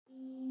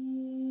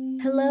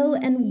Hello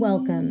and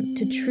welcome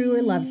to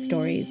Truer Love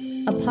Stories,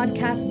 a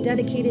podcast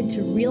dedicated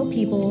to real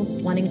people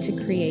wanting to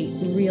create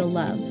real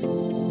love.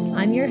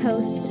 I'm your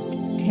host,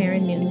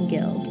 Taryn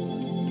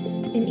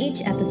Newton-Gill. In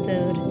each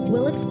episode,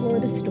 we'll explore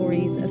the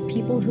stories of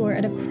people who are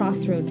at a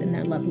crossroads in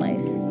their love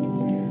life.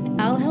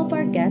 I'll help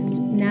our guests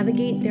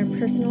navigate their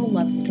personal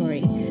love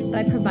story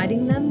by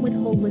providing them with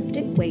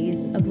holistic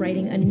ways of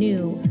writing a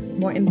new,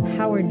 more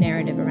empowered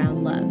narrative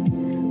around love,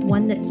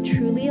 one that's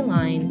truly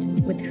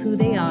aligned with who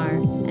they are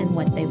and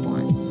what they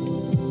want.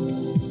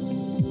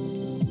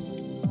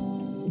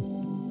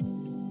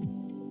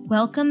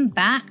 Welcome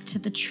back to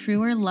the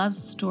Truer Love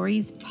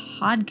Stories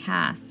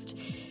podcast.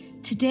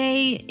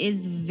 Today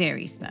is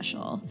very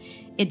special.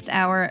 It's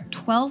our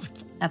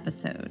 12th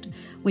episode,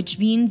 which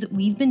means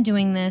we've been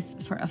doing this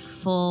for a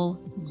full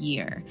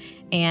year.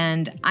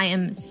 And I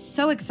am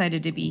so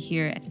excited to be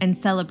here and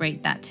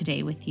celebrate that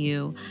today with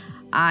you.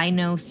 I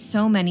know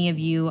so many of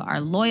you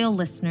are loyal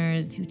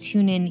listeners who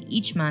tune in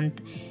each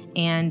month,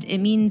 and it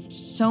means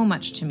so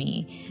much to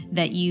me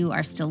that you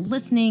are still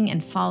listening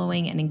and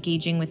following and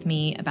engaging with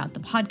me about the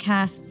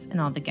podcasts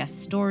and all the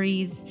guest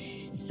stories.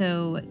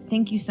 So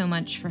thank you so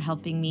much for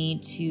helping me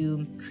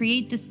to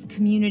create this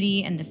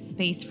community and this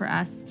space for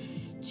us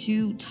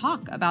to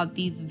talk about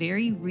these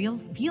very real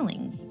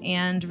feelings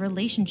and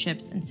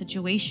relationships and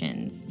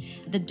situations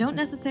that don't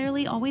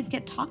necessarily always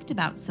get talked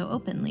about so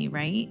openly,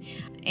 right?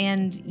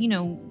 And,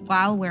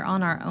 while we're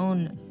on our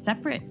own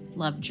separate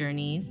love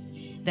journeys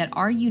that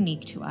are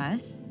unique to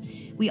us,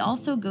 we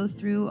also go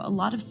through a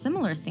lot of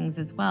similar things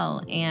as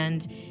well.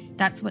 And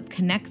that's what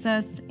connects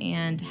us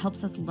and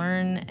helps us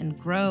learn and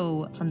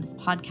grow from this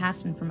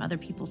podcast and from other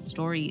people's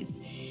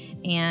stories.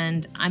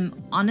 And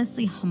I'm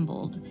honestly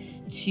humbled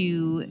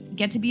to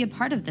get to be a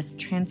part of this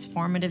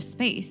transformative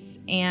space.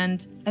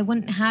 And I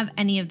wouldn't have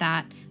any of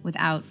that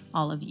without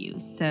all of you.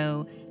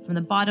 So from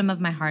the bottom of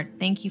my heart,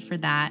 thank you for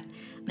that.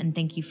 And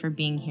thank you for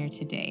being here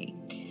today.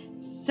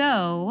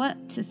 So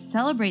to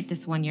celebrate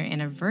this 1-year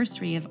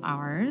anniversary of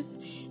ours,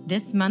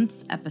 this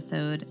month's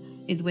episode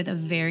is with a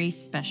very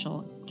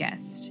special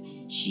guest.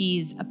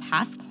 She's a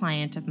past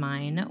client of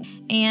mine,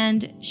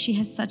 and she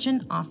has such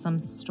an awesome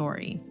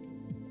story.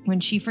 When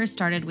she first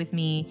started with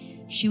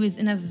me, she was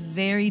in a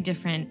very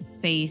different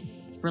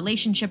space,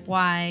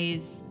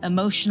 relationship-wise,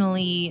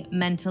 emotionally,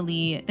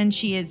 mentally, than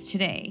she is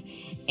today.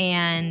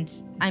 And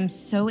I'm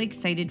so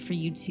excited for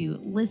you to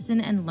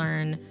listen and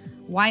learn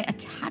why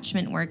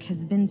attachment work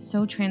has been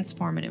so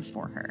transformative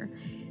for her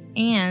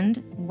and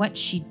what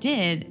she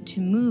did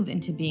to move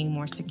into being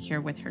more secure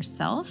with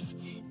herself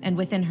and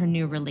within her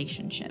new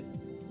relationship.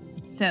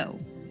 So,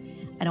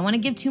 I don't want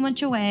to give too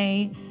much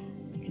away,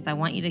 because I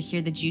want you to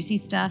hear the juicy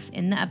stuff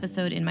in the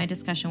episode in my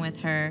discussion with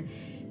her.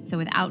 So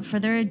without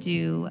further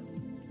ado,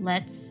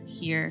 let's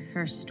hear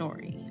her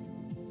story.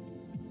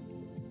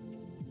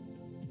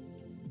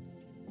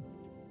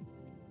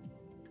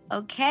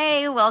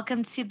 Okay,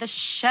 welcome to the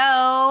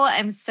show.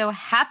 I'm so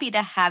happy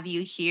to have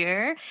you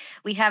here.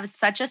 We have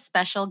such a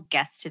special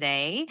guest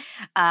today.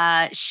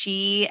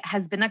 She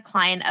has been a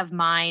client of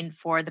mine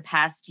for the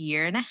past 1.5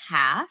 years.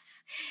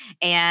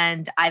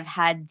 And I've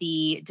had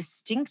the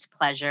distinct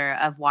pleasure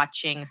of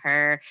watching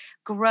her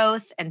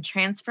growth and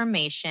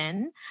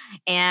transformation.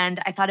 And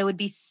I thought it would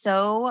be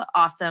so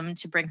awesome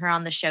to bring her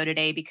on the show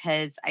today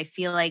because I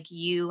feel like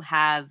you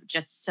have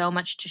just so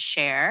much to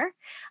share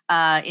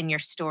in your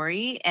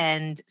story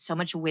and so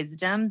much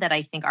wisdom that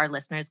I think our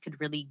listeners could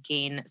really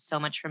gain so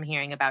much from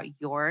hearing about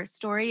your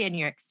story and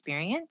your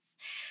experience.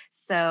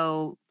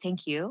 So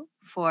thank you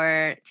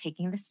for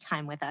taking this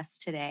time with us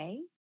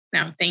today.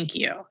 No, thank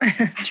you.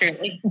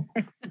 Truly.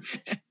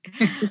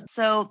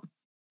 So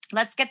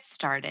let's get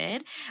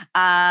started.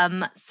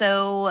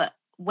 So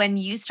when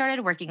you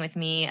started working with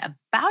me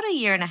about 1.5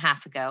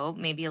 years ago,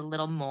 maybe a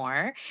little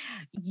more,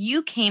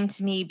 you came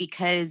to me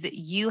because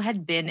you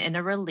had been in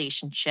a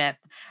relationship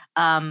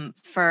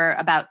for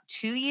about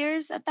 2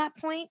 years at that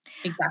point.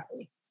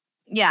 Exactly.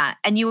 Yeah.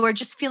 And you were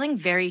just feeling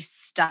very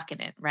stuck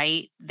in it,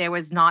 right? There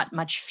was not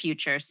much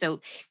future. So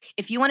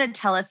if you want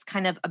to tell us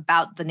kind of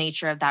about the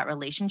nature of that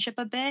relationship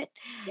a bit,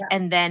 Yeah.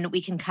 and then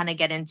we can kind of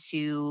get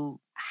into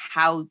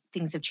how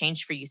things have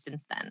changed for you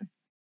since then.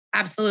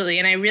 Absolutely.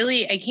 And I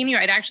came to you,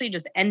 I'd actually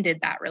just ended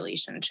that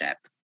relationship.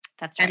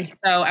 That's right. And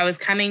so I was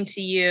coming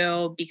to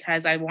you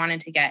because I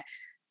wanted to get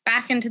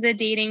back into the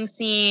dating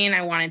scene.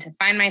 I wanted to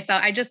find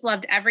myself. I just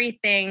loved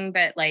everything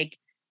that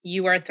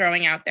you are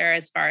throwing out there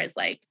as far as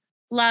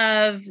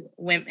love,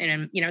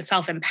 women, and,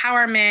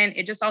 self-empowerment.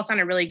 It just all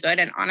sounded really good.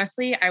 And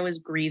honestly, I was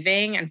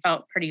grieving and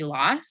felt pretty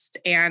lost.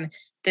 And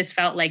this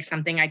felt like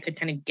something I could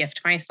kind of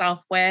gift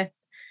myself with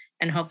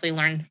and hopefully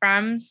learn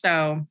from.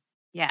 So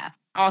yeah.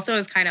 Also, it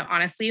was kind of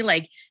honestly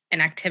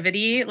an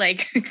activity,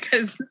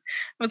 because I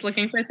was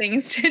looking for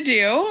things to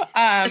do.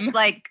 Just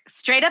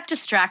straight up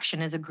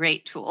distraction is a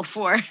great tool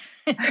for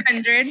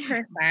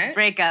 100%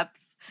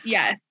 breakups.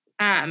 Yes.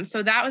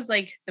 So that was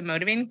the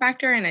motivating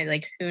factor. And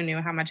I who knew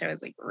how much I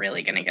was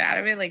really going to get out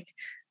of it?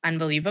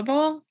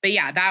 Unbelievable. But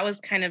yeah, that was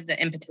kind of the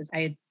impetus. I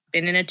had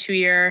been in a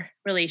 2-year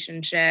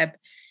relationship.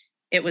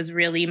 It was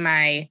really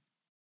my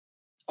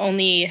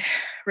only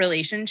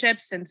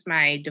relationship since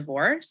my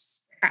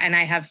divorce. And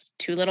I have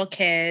 2 little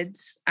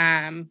kids.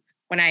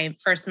 When I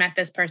first met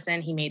this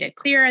person, he made it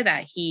clear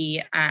that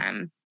he,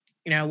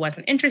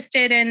 wasn't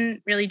interested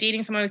in really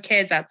dating someone with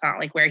kids. That's not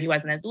like where he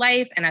was in his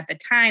life. And at the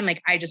time,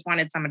 like I just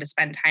wanted someone to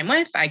spend time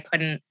with. I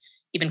couldn't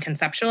even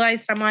conceptualize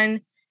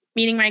someone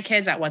meeting my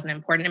kids. That wasn't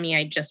important to me.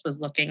 I just was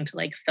looking to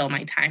like fill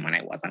my time when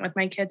I wasn't with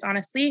my kids,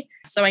 honestly.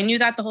 So I knew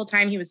that the whole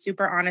time. He was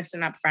super honest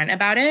and upfront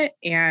about it.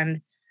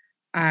 And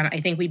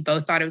I think we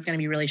both thought it was going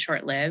to be really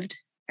short-lived,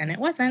 and it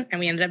wasn't. And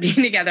we ended up being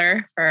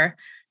together for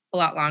a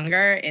lot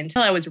longer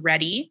until I was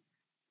ready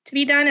to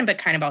be done. But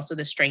kind of also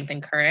the strength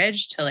and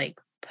courage to like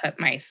put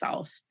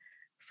myself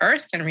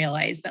first and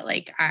realize that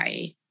like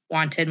I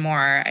wanted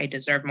more, I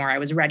deserved more, I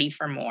was ready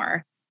for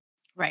more.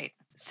 Right.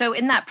 So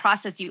in that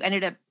process, you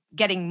ended up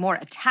getting more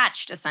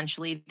attached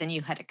essentially than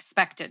you had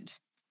expected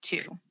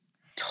to.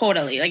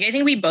 Totally. Like, I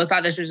think we both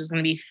thought this was just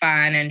going to be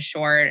fun and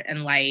short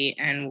and light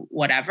and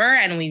whatever.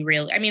 And we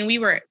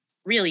were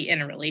really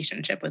in a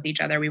relationship with each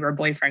other. We were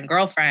boyfriend,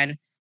 girlfriend.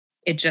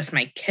 It just,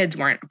 my kids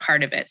weren't a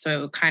part of it.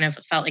 So it kind of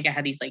felt like I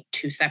had these like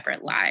 2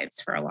 separate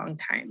lives for a long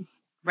time.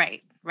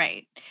 Right.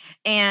 Right.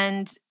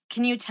 And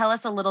can you tell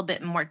us a little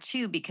bit more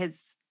too? Because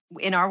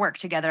in our work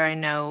together, I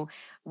know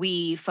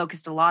we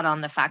focused a lot on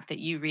the fact that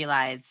you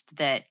realized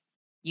that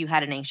you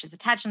had an anxious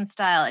attachment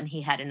style and he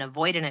had an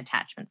avoidant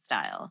attachment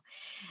style.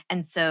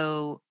 And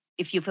so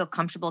if you feel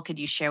comfortable, could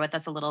you share with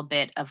us a little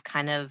bit of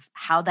kind of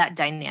how that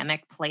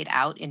dynamic played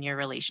out in your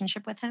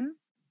relationship with him?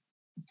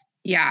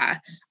 Yeah.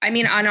 I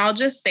mean, and I'll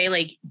just say,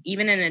 like,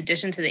 even in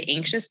addition to the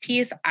anxious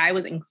piece, I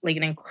was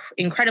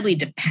incredibly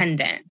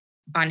dependent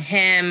on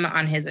him,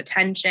 on his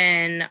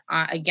attention.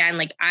 Again,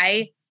 like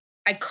I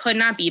could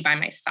not be by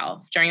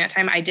myself during that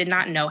time. I did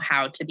not know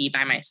how to be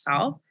by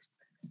myself.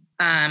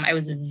 I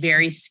was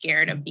very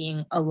scared of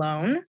being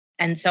alone.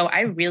 And so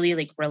I really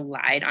like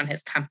relied on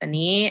his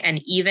company.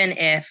 And even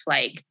if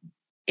like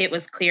it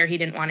was clear he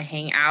didn't want to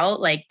hang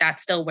out, like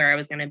that's still where I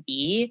was going to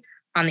be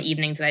on the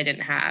evenings that I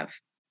didn't have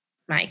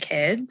my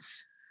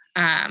kids.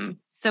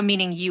 So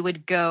meaning you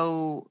would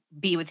go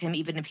be with him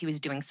even if he was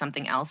doing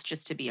something else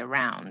just to be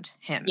around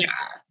him. Yeah.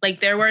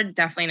 Like there were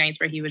definitely nights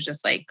where he was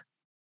just like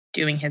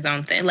doing his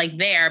own thing, like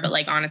there, but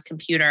like on his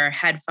computer,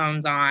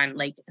 headphones on,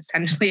 like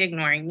essentially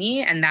ignoring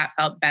me. And that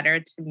felt better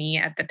to me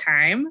at the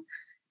time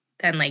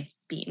than like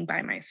being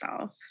by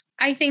myself.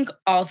 I think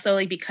also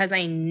like because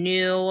I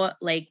knew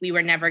like we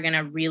were never going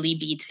to really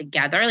be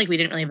together, like we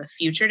didn't really have a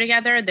future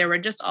together, there were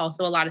just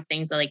also a lot of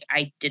things that like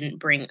I didn't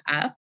bring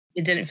up.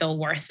 It didn't feel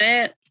worth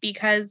it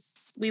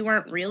because we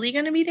weren't really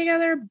going to be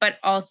together. But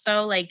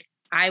also like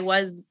I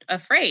was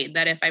afraid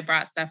that if I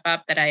brought stuff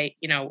up that I,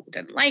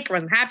 didn't like or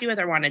wasn't happy with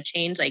or wanted to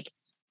change, like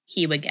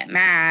he would get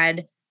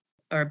mad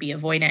or be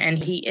avoidant.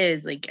 And he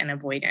is like an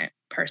avoidant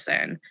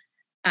person.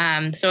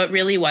 So it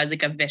really was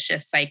like a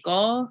vicious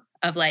cycle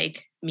of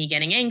like me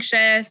getting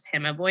anxious,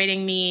 him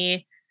avoiding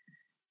me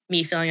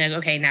feeling like,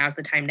 okay, now's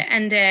the time to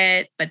end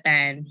it. But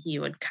then he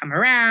would come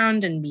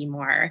around and be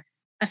more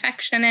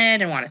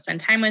affectionate and want to spend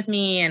time with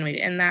me.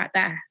 And that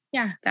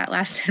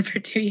lasted for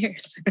 2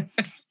 years.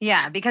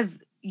 Yeah, because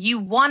you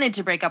wanted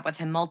to break up with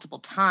him multiple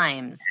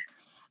times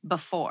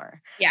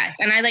before. Yes.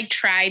 And I like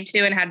tried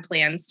to and had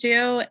plans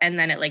to, and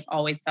then it like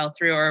always fell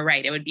through. Or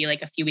right, it would be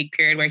like a few week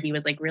period where he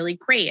was like really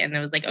great. And it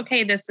was like,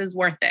 okay, this is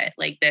worth it.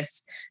 Like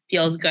this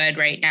feels good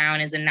right now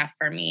and is enough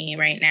for me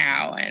right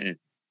now. And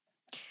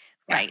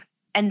yeah. Right.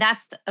 And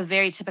that's a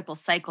very typical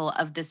cycle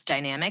of this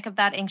dynamic of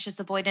that anxious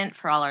avoidant.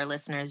 For all our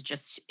listeners,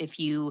 just if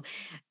you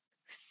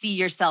see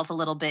yourself a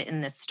little bit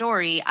in this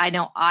story, I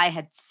know I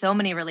had so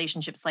many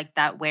relationships like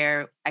that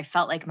where I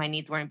felt like my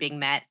needs weren't being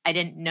met. I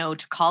didn't know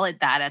to call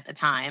it that at the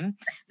time.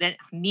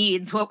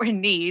 Needs, what were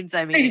needs?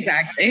 I mean,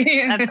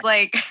 exactly. That's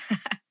like,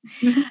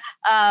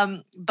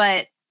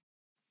 but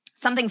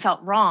something felt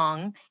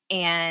wrong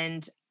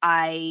and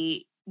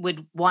I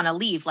would want to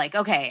leave, like,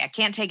 okay, I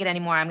can't take it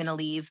anymore, I'm going to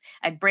leave.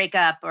 I'd break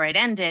up or I'd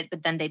end it,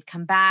 but then they'd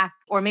come back,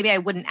 or maybe I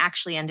wouldn't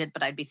actually end it,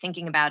 but I'd be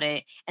thinking about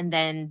it. And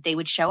then they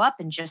would show up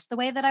in just the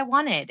way that I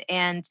wanted.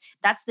 And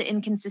that's the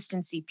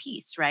inconsistency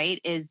piece, right?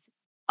 Is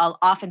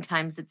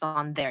oftentimes it's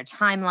on their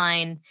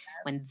timeline,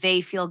 when they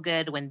feel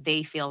good, when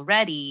they feel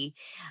ready.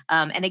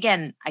 And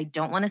again, I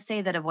don't want to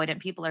say that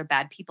avoidant people are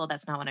bad people.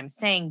 That's not what I'm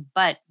saying,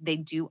 but they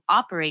do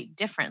operate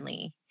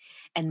differently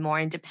and more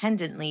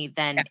independently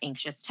than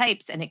anxious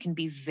types. And it can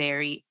be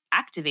very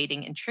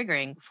activating and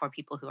triggering for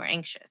people who are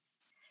anxious.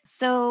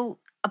 So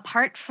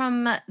apart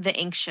from the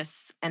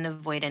anxious and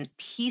avoidant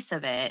piece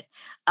of it,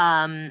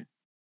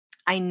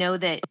 I know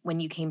that when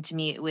you came to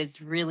me, it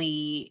was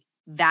really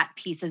that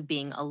piece of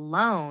being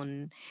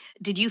alone.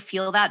 Did you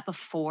feel that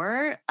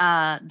before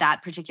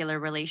that particular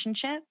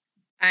relationship?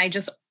 I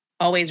just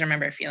always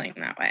remember feeling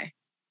that way.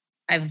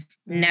 I've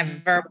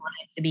never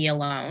wanted to be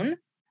alone.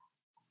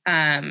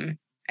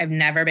 I've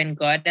never been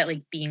good at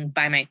like being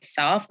by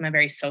myself. I'm a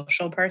very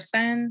social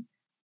person,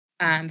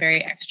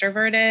 very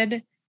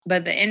extroverted.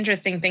 But the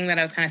interesting thing that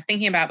I was kind of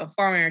thinking about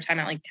before when we were talking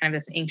about like kind of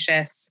this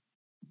anxious,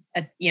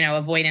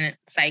 avoidant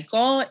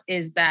cycle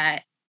is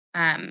that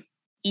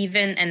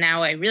even, and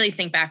now I really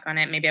think back on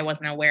it, maybe I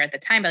wasn't aware at the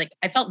time, but like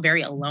I felt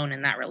very alone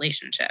in that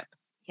relationship.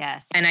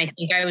 Yes. And I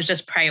think I was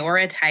just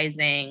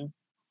prioritizing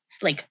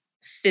like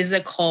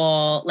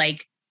physical,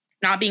 like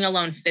not being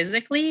alone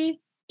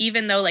physically,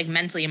 even though like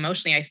mentally,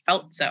 emotionally, I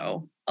felt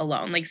so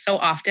alone. Like so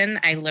often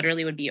I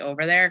literally would be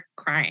over there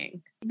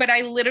crying, but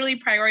I literally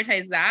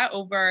prioritized that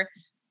over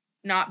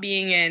not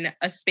being in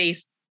a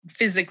space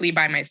physically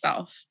by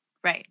myself.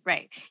 Right,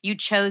 right. You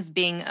chose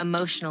being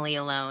emotionally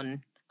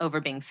alone over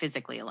being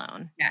physically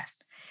alone.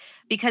 Yes.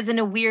 Because in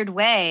a weird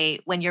way,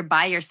 when you're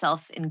by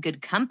yourself in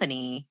good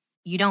company,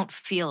 you don't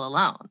feel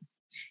alone.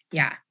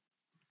 Yeah.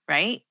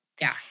 Right?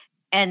 Yeah.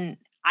 And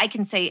I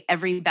can say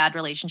every bad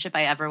relationship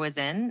I ever was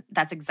in,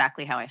 that's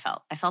exactly how I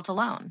felt. I felt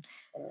alone.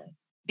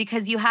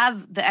 Because you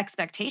have the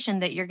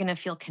expectation that you're going to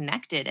feel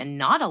connected and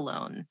not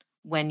alone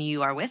when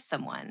you are with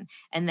someone.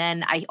 And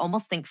then I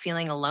almost think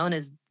feeling alone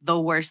is the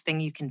worst thing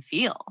you can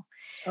feel.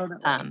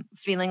 Totally.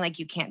 Feeling like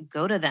you can't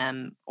go to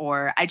them.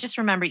 Or I just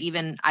remember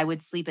even I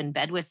would sleep in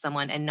bed with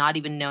someone and not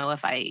even know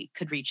if I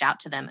could reach out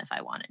to them if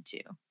I wanted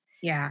to.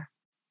 Yeah.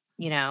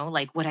 You know,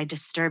 like would I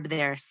disturb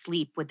their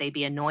sleep? Would they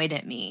be annoyed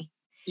at me?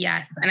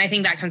 Yeah. And I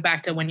think that comes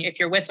back to if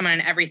you're with someone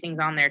and everything's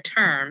on their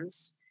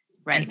terms,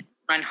 right, and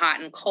run hot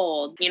and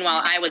cold.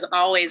 Meanwhile, I was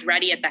always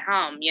ready at the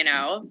helm,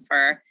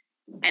 for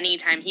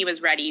anytime he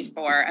was ready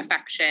for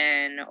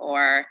affection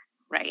or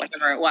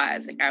whatever it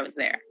was, like I was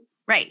there.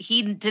 Right.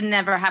 He didn't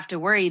ever have to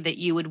worry that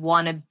you would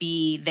want to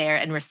be there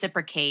and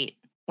reciprocate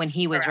when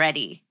he was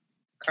ready.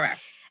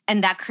 Correct.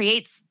 And that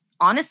creates,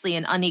 honestly,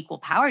 an unequal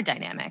power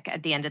dynamic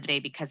at the end of the day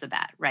because of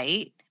that,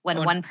 right?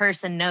 When one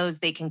person knows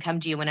they can come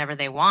to you whenever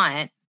they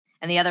want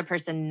and the other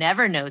person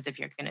never knows if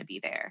you're going to be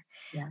there.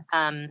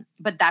 Yeah.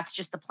 But that's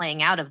just the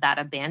playing out of that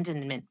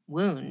abandonment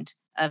wound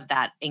of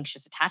that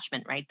anxious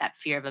attachment, right? That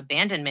fear of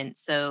abandonment.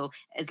 So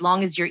as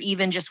long as you're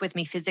even just with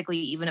me physically,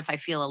 even if I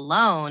feel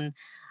alone,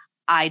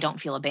 I don't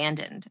feel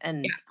abandoned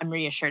and I'm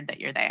reassured that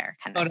you're there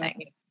kind of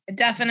thing.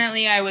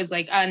 Definitely. I was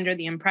like under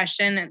the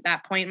impression at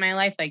that point in my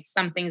life, like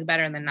something's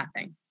better than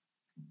nothing.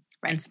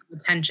 Right. And some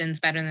attention's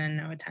better than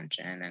no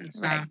attention. And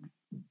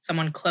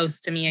someone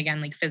close to me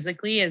again, like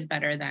physically is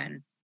better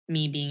than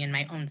me being in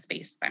my own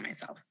space by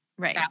myself.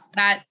 Right.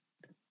 That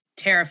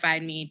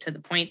terrified me to the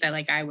point that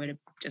like I would have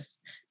just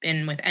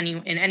been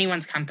in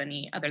anyone's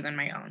company other than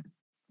my own.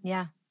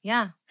 Yeah.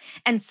 Yeah.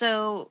 And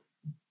so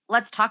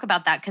let's talk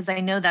about that because I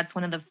know that's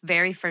one of the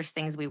very first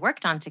things we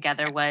worked on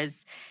together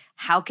was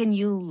how can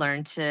you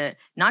learn to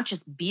not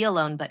just be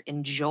alone, but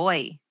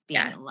enjoy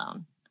being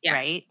alone,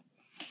 right?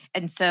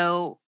 And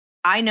so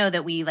I know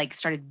that we like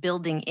started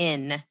building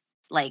in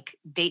like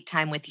date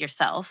time with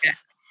yourself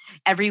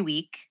every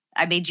week.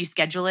 I made you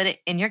schedule it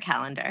in your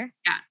calendar.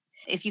 Yeah.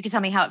 If you could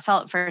tell me how it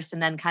felt first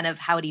and then kind of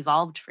how it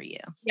evolved for you.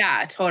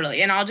 Yeah,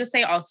 totally. And I'll just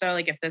say also,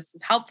 like, if this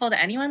is helpful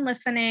to anyone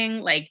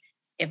listening, like,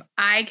 if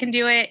I can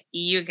do it,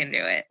 you can do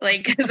it.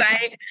 Like, because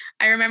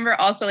I remember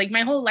also like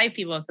my whole life,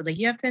 people have said like,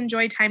 you have to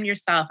enjoy time to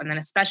yourself. And then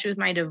especially with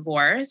my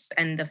divorce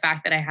and the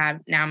fact that I have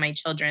now my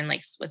children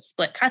like with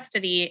split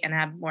custody and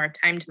have more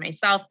time to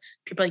myself,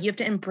 people are like, you have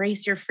to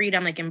embrace your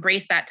freedom, like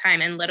embrace that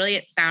time. And literally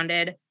it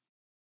sounded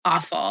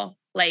awful.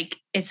 Like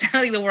it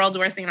sounded like the world's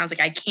worst thing. And I was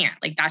like, I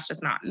can't, like, that's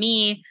just not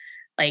me.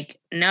 Like,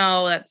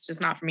 no, that's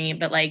just not for me.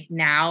 But like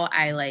now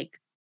I like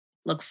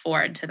look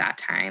forward to that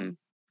time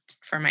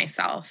for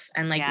myself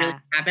and like really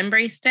have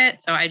embraced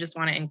it. So I just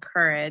want to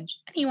encourage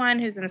anyone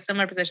who's in a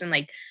similar position,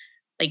 like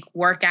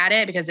work at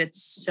it because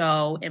it's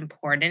so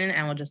important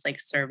and will just like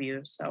serve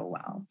you so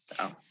well.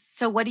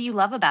 So what do you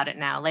love about it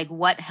now? Like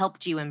what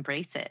helped you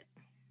embrace it?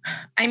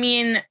 I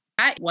mean,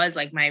 that was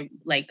like my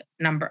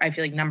I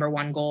feel like number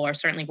one goal, or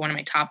certainly one of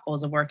my top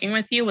goals of working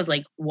with you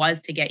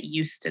was to get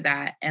used to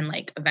that and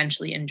like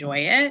eventually enjoy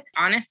it.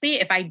 Honestly,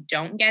 if I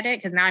don't get it,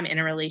 because now I'm in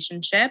a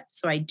relationship,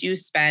 so I do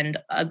spend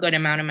a good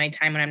amount of my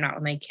time when I'm not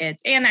with my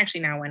kids, and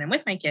actually now when I'm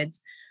with my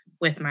kids,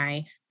 with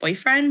my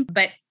boyfriend,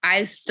 but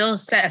I still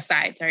set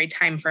aside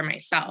time for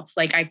myself.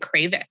 Like I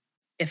crave it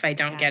if I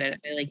don't get it.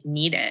 I like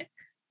need it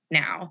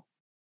now.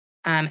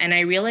 And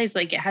I realized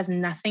like it has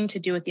nothing to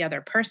do with the other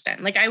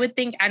person. Like I would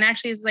think, and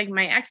actually it's like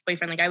my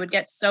ex-boyfriend, like I would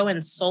get so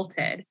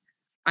insulted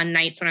on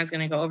nights when I was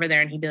going to go over there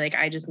and he'd be like,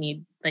 I just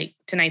need like,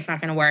 tonight's not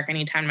going to work. I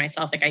need time to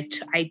myself. Like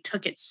I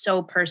took it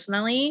so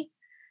personally.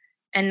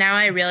 And now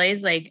I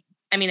realize like,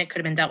 I mean, it could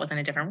have been dealt with in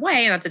a different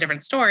way and that's a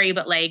different story,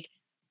 but like,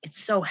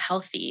 it's so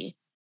healthy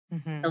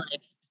to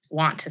like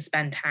want to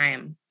spend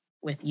time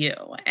with you.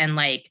 And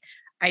like,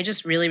 I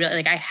just really, really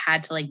like, I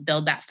had to like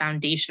build that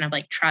foundation of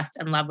like trust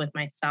and love with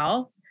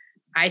myself.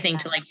 I think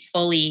to like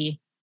fully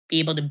be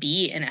able to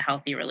be in a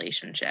healthy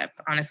relationship,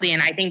 honestly.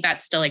 And I think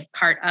that's still like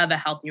part of a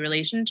healthy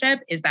relationship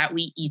is that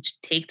we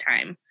each take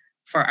time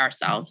for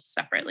ourselves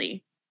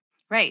separately.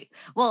 Right.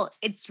 Well,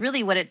 it's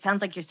really what it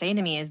sounds like you're saying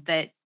to me is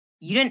that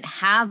you didn't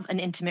have an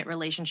intimate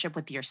relationship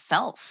with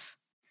yourself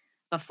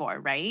before,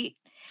 right?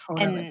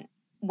 Totally. And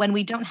when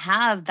we don't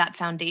have that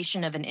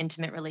foundation of an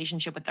intimate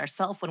relationship with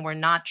ourselves, when we're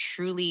not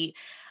truly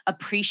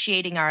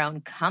appreciating our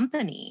own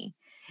company,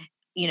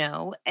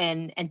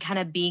 and kind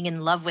of being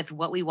in love with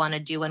what we want to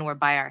do when we're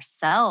by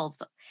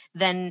ourselves,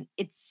 then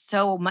it's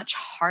so much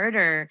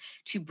harder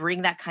to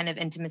bring that kind of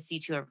intimacy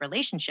to a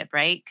relationship,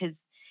 right?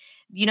 Because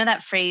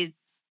that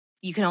phrase,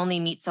 you can only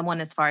meet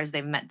someone as far as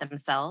they've met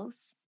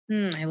themselves.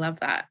 I love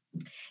that.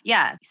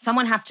 Yeah,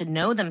 someone has to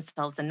know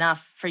themselves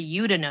enough for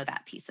you to know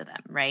that piece of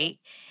them, right?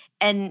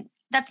 And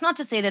that's not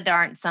to say that there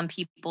aren't some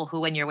people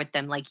who, when you're with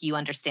them, like you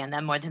understand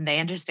them more than they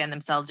understand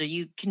themselves, or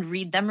you can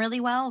read them really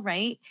well,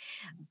 right?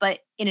 But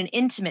in an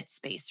intimate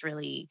space,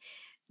 really,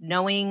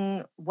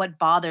 knowing what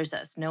bothers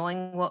us,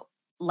 knowing what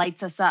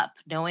lights us up,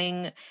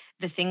 knowing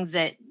the things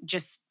that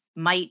just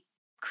might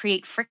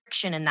create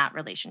friction in that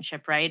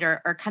relationship, right?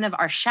 Or kind of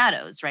our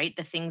shadows, right?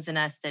 The things in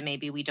us that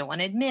maybe we don't want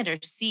to admit or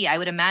see. I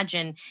would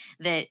imagine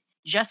that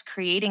just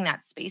creating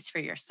that space for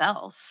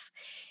yourself.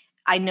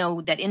 I know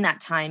that in that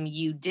time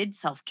you did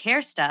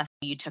self-care stuff.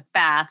 You took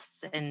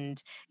baths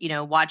and,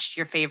 watched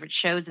your favorite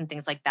shows and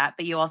things like that,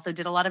 but you also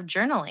did a lot of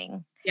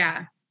journaling,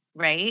 Yeah.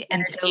 right?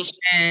 And so,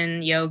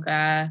 Meditation,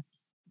 yoga.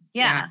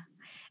 yeah.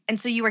 And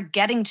so you were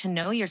getting to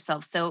know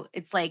yourself. So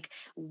it's like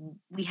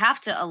we have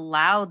to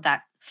allow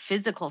that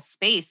physical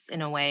space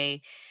in a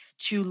way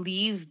to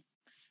leave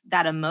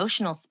that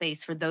emotional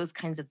space for those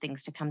kinds of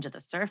things to come to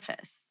the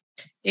surface.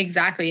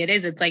 Exactly. It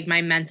is. It's like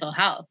my mental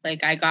health.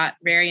 Like I got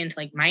very into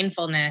like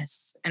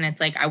mindfulness, and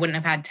it's like I wouldn't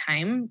have had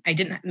time. I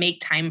didn't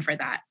make time for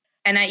that.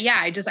 And I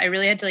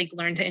really had to like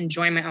learn to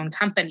enjoy my own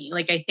company.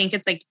 Like I think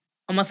it's like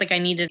almost like I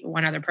needed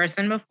one other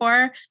person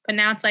before, but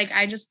now it's like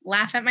I just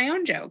laugh at my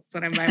own jokes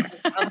when I'm by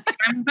myself.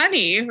 I'm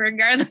funny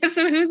regardless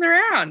of who's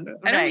around.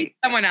 I don't need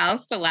someone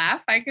else to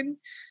laugh. I can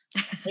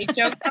make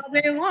jokes all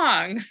day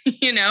long,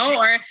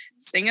 or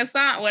sing a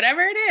song,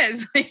 whatever it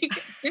is. Like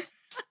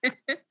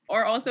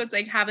or also it's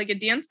like have like a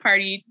dance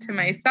party to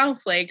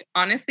myself. Like,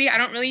 honestly, I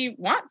don't really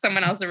want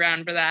someone else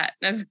around for that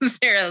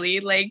necessarily.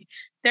 Like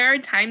there are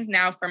times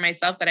now for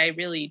myself that I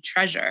really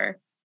treasure.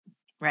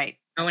 Right.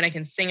 When I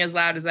can sing as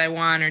loud as I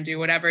want or do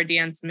whatever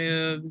dance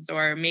moves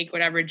or make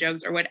whatever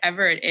jokes or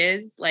whatever it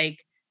is,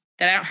 like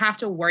that I don't have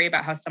to worry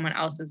about how someone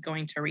else is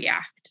going to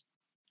react.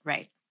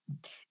 Right.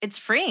 It's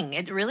freeing.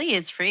 It really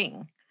is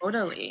freeing.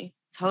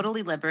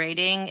 Totally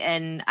liberating.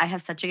 And I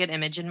have such a good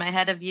image in my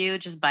head of you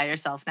just by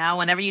yourself now.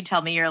 Whenever you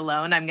tell me you're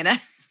alone, I'm going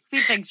to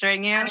be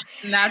picturing you. And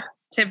that's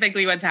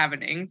typically what's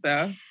happening.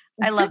 So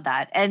I love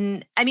that.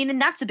 And I mean, and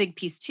that's a big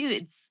piece too.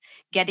 It's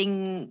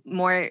getting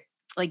more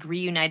like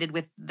reunited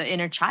with the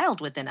inner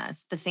child within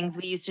us, the things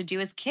we used to do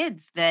as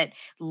kids that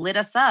lit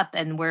us up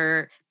and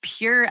were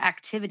pure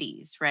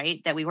activities,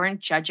 right? That we weren't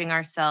judging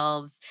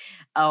ourselves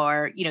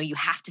or, you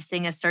have to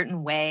sing a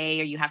certain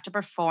way or you have to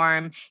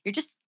perform. You're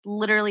just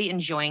literally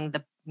enjoying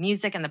the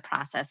music and the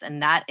process.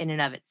 And that in and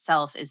of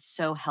itself is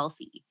so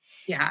healthy.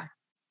 Yeah.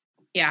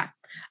 Yeah.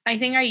 I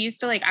think I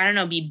used to I don't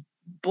know, be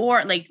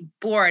bored at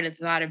the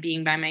thought of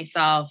being by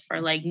myself or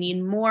like need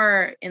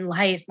more in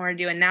life, more to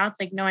do. And now it's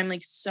like, no, I'm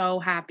like so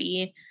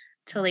happy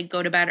to like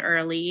go to bed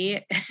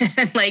early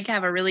and like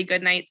have a really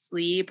good night's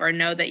sleep or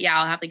know that,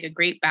 I'll have like a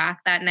great bath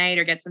that night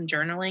or get some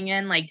journaling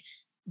in. Like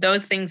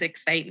those things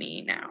excite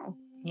me now.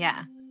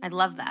 Yeah. I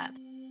love that.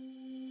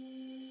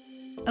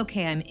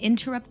 Okay, I'm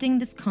interrupting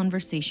this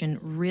conversation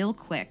real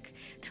quick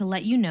to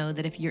let you know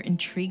that if you're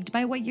intrigued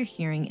by what you're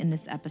hearing in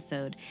this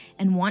episode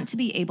and want to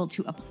be able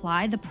to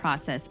apply the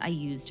process I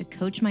use to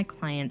coach my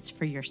clients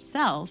for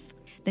yourself,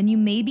 then you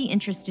may be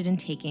interested in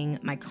taking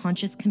my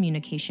Conscious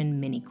Communication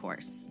mini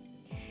course.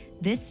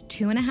 This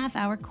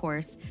 2.5-hour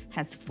course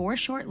has 4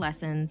 short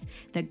lessons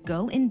that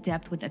go in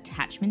depth with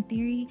attachment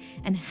theory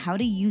and how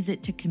to use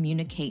it to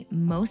communicate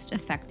most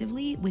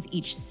effectively with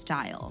each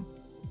style.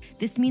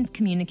 This means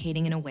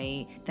communicating in a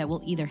way that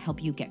will either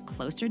help you get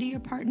closer to your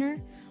partner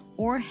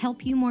or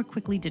help you more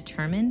quickly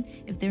determine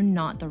if they're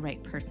not the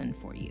right person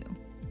for you.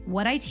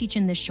 What I teach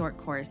in this short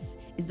course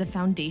is the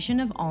foundation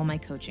of all my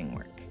coaching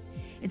work.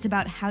 It's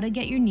about how to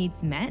get your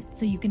needs met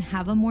so you can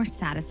have a more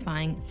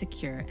satisfying,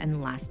 secure,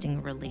 and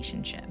lasting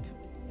relationship.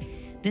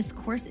 This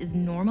course is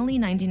normally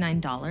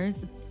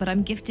 $99, but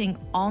I'm gifting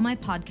all my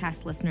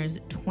podcast listeners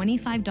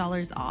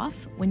 $25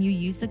 off when you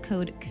use the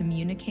code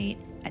COMMUNICATE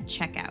at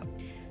checkout.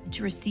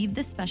 To receive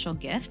this special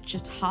gift,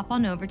 just hop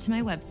on over to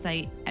my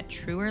website at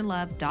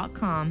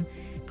truerlove.com,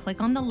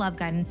 click on the Love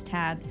Guidance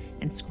tab,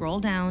 and scroll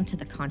down to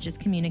the Conscious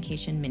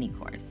Communication mini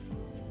course.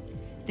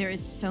 There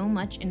is so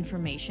much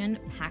information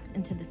packed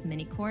into this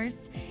mini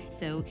course,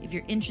 so if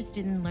you're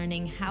interested in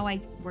learning how I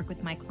work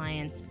with my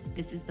clients,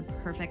 this is the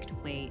perfect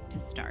way to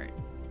start.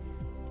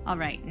 All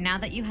right, now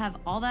that you have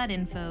all that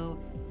info,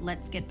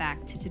 let's get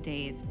back to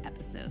today's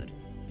episode.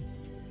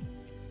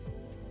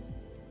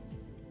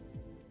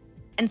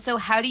 And so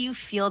how do you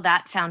feel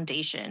that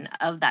foundation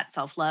of that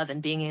self-love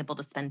and being able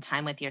to spend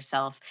time with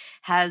yourself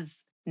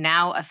has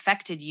now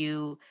affected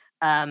you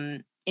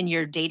in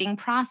your dating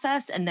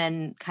process and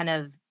then kind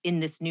of in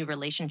this new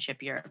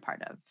relationship you're a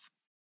part of?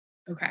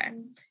 Okay.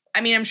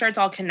 I mean, I'm sure it's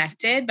all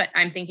connected, but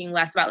I'm thinking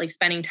less about like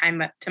spending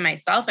time to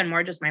myself and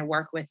more just my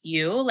work with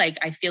you. Like,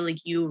 I feel like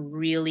you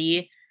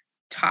really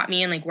taught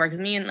me and like worked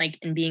with me and like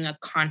in being a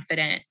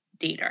confident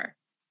dater.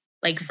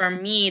 Like for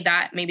me,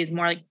 that maybe is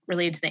more like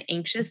related to the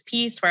anxious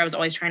piece where I was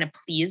always trying to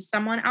please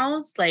someone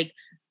else. Like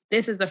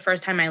this is the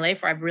first time in my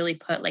life where I've really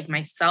put like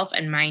myself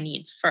and my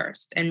needs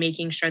first and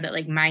making sure that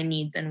like my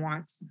needs and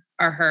wants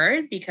are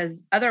heard,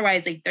 because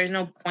otherwise like there's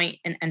no point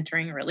in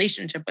entering a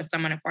relationship with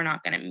someone if we're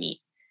not going to meet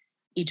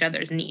each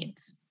other's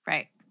needs.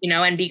 Right. You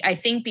know, and I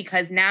think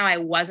because now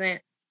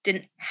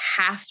didn't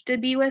have to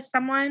be with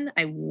someone.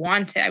 I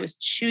was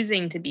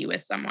choosing to be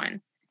with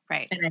someone.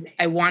 Right. And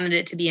I wanted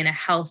it to be in a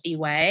healthy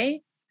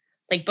way.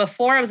 Like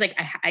before I was like,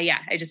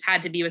 I just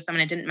had to be with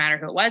someone. It didn't matter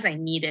who it was. I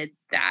needed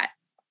that.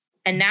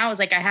 And now it's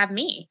like, I have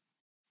me.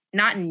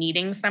 Not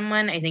needing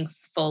someone, I think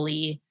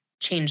fully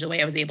changed the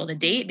way I was able to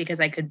date because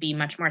I could be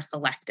much more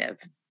selective.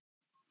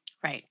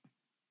 Right.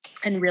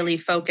 And really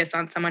focus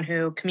on someone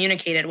who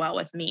communicated well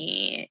with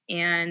me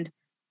and,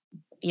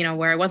 you know,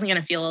 where I wasn't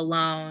going to feel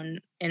alone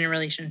in a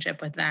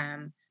relationship with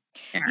them.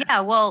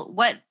 Yeah. Well,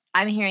 what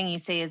I'm hearing you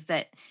say is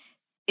that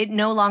it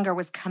no longer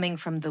was coming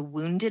from the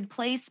wounded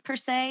place per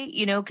se,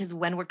 you know, because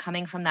when we're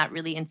coming from that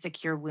really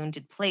insecure,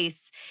 wounded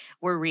place,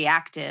 we're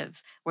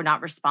reactive, we're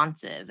not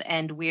responsive.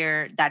 And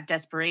that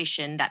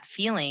desperation, that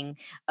feeling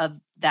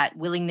of that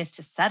willingness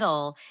to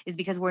settle is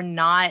because we're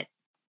not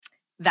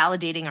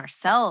validating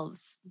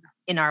ourselves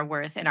in our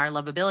worth and our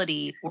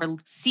lovability. We're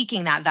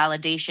seeking that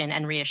validation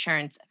and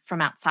reassurance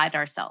from outside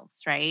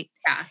ourselves, right?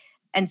 Yeah.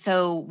 And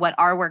so what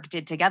our work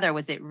did together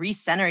was it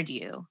recentered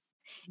you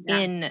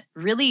in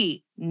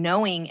really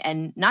knowing,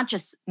 and not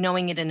just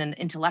knowing it in an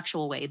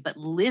intellectual way, but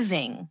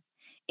living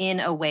in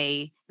a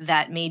way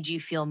that made you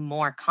feel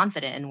more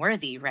confident and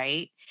worthy,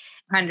 right?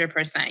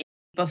 100%.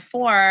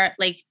 Before,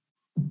 like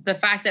the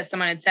fact that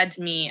someone had said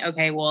to me,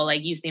 okay, well,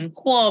 like you seem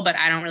cool, but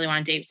I don't really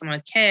want to date someone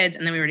with kids.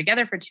 And then we were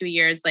together for 2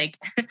 years. Like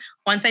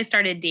once I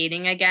started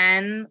dating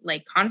again,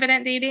 like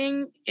confident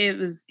dating, it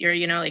was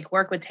like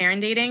work with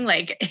Taryn dating.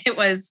 Like it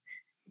was,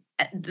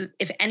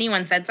 if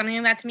anyone said something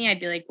like that to me, I'd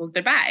be like, well,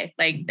 goodbye.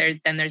 Like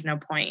there's no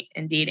point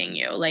in dating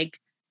you. Like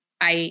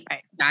I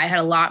had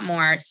a lot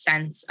more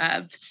sense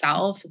of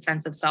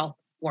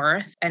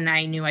self-worth. And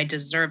I knew I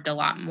deserved a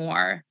lot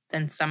more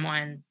than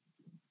someone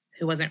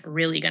who wasn't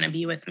really going to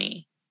be with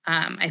me.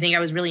 I think I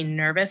was really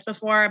nervous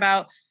before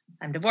about,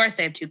 I'm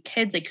divorced, I have 2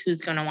 kids, like who's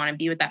going to want to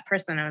be with that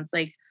person? And it's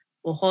like,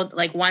 well,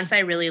 once I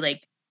really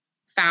like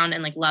found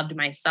and like loved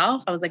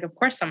myself, I was like, of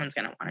course someone's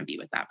going to want to be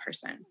with that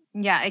person.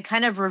 Yeah. It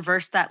kind of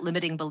reversed that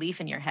limiting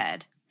belief in your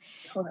head.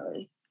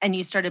 Totally. And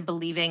you started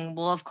believing,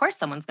 well, of course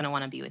someone's going to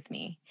want to be with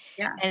me.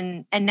 Yeah.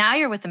 And now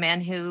you're with a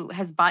man who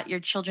has bought your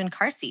children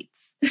car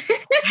seats.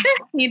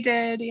 He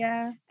did.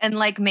 Yeah. And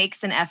like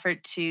makes an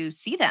effort to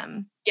see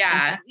them.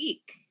 Yeah. Every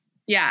week.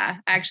 Yeah.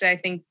 Actually, I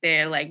think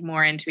they're like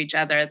more into each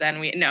other than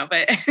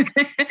but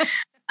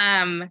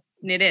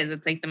it is.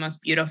 It's like the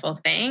most beautiful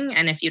thing.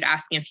 And if you'd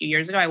asked me a few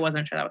years ago, I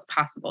wasn't sure that was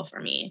possible for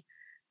me.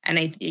 And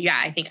I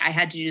think I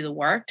had to do the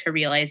work to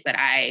realize that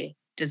I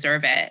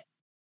deserve it.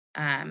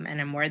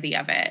 And I'm worthy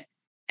of it.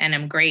 And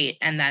I'm great.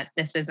 And that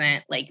this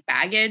isn't like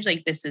baggage.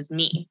 Like this is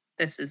me.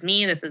 This is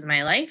me. This is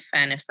my life.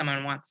 And if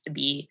someone wants to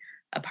be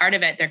a part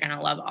of it, they're going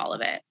to love all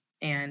of it.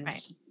 And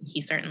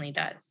he certainly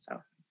does.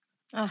 So.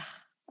 Oh,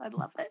 I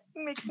love it.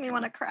 It makes me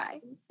want to cry.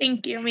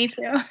 Thank you. Me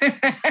too.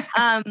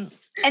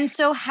 And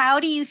so how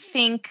do you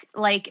think,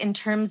 like, in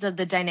terms of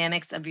the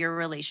dynamics of your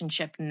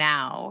relationship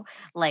now,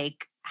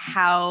 like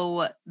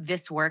how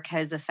this work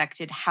has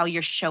affected how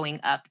you're showing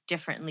up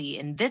differently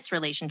in this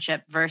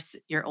relationship versus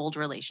your old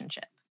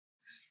relationship?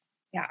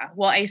 Yeah.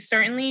 Well, I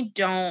certainly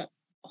don't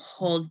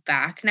hold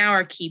back now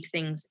or keep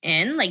things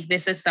in. Like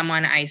this is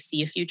someone I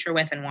see a future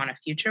with and want a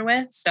future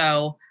with.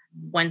 So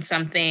when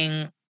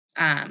something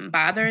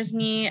bothers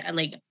me,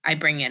 like I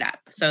bring it up.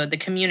 So the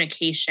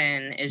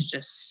communication is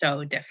just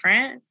so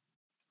different.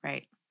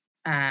 Right.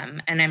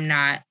 And I'm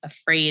not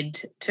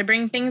afraid to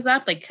bring things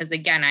up. Like, cause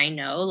again, I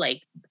know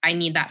like I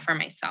need that for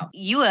myself.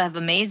 You have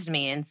amazed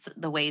me in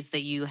the ways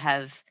that you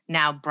have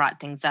now brought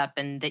things up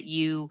and that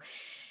you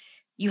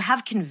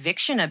have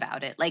conviction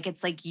about it. Like,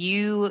 it's like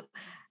you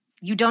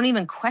don't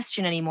even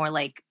question anymore.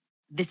 Like,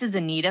 this is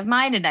a need of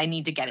mine and I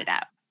need to get it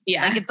out.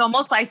 Yeah. Like, it's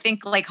almost, I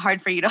think, like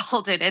hard for you to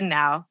hold it in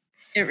now.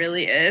 It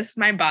really is.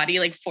 My body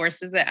like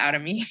forces it out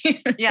of me.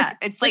 Yeah.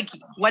 It's like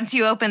once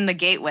you open the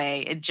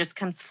gateway, it just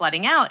comes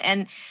flooding out.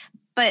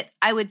 But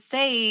I would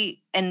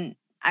say, and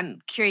I'm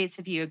curious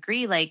if you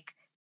agree, like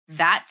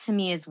that to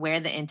me is where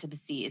the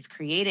intimacy is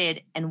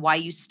created and why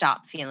you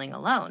stop feeling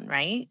alone,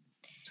 right?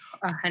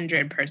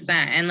 100%.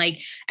 And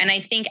I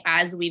think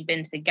as we've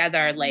been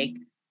together, like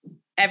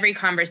every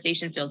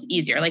conversation feels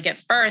easier. Like at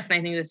first, and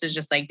I think this is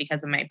just like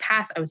because of my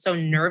past, I was so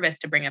nervous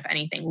to bring up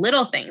anything,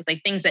 little things,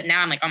 like things that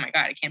now I'm like, oh my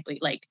God, I can't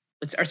believe like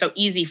are so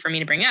easy for me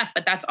to bring up.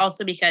 But that's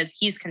also because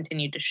he's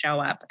continued to show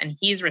up and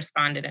he's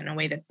responded in a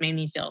way that's made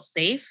me feel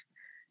safe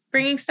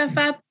bringing stuff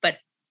up,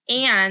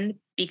 and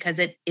because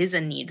it is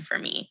a need for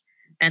me.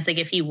 And it's like,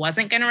 if he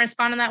wasn't going to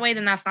respond in that way,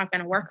 then that's not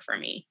going to work for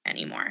me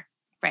anymore.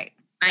 Right.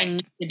 I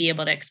need to be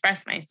able to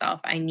express myself.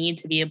 I need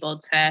to be able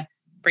to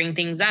bring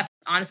things up.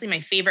 Honestly, my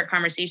favorite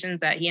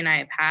conversations that he and I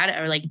have had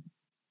are like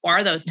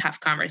are those tough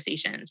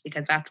conversations,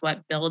 because that's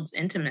what builds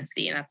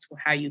intimacy and that's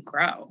how you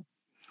grow.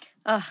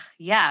 Ugh,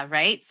 yeah,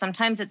 right.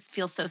 Sometimes it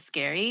feels so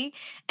scary.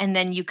 And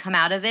then you come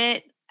out of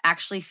it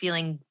actually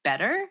feeling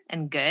better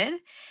and good.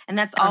 And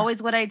that's Ugh,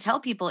 always what I tell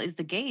people is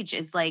the gauge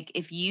is like,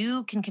 if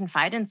you can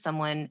confide in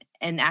someone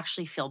and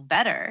actually feel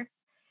better,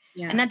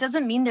 and yeah. that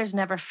doesn't mean there's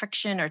never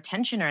friction or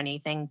tension or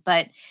anything,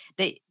 but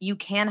that you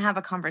can have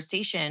a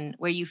conversation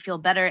where you feel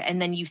better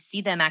and then you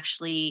see them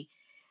actually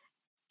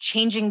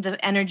changing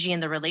the energy in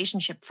the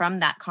relationship from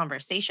that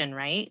conversation,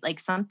 right? Like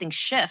something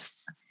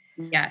shifts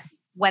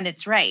Yes. when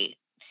it's right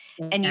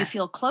and you Yeah.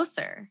 feel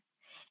closer.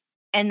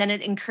 And then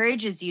it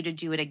encourages you to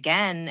do it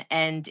again.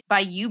 And by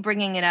you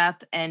bringing it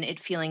up and it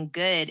feeling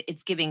good,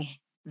 it's giving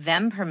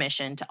them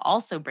permission to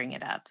also bring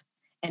it up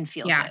and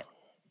feel Yeah. good.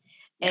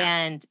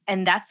 Yeah.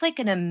 And that's like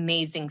an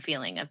amazing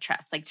feeling of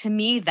trust. Like to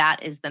me,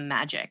 that is the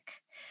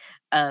magic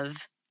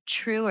of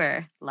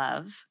truer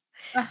love.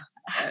 Ugh,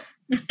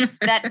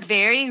 That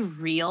very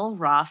real,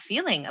 raw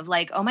feeling of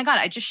like, oh my God,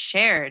 I just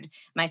shared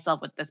myself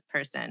with this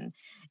person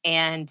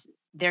and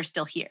they're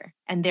still here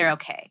and they're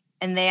okay.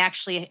 And they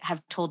actually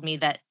have told me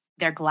that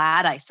they're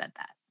glad I said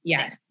that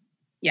thing. yes.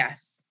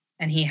 Yes.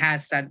 And he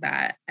has said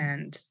that.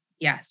 And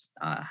yes,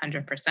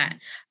 100%.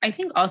 I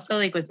think also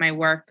like with my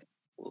work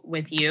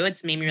with you,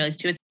 it's made me realize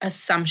too,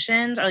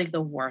 assumptions are like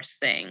the worst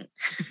thing.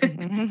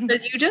 Mhm.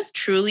 Because you just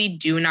truly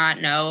do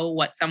not know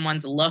what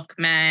someone's look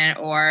meant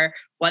or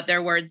what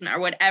their words meant or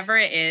whatever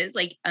it is,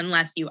 like,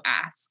 unless you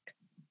ask.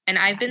 And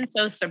I've been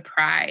so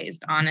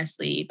surprised,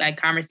 honestly, by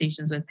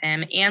conversations with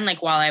him and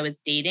like while I was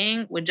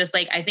dating, would just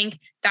like, I think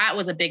that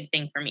was a big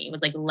thing for me,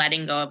 was like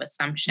letting go of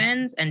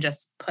assumptions and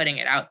just putting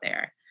it out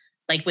there.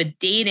 Like with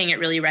dating, it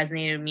really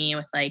resonated with me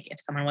with like if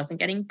someone wasn't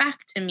getting back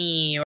to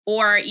me,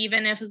 or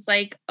even if it's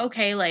like,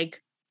 okay,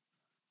 like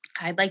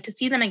I'd like to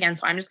see them again.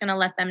 So I'm just going to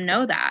let them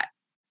know that.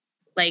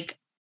 Like,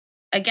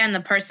 again,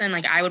 the person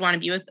like I would want to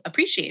be with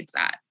appreciates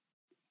that,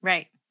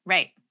 Right,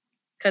 right.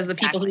 because the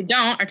people who Exactly.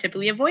 don't are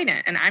typically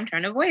avoidant, and I'm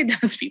trying to avoid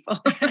those people.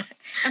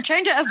 I'm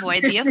trying to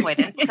avoid the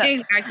avoidance. So,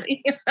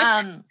 Exactly.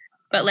 um,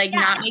 But like yeah,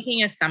 not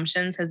making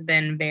assumptions has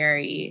been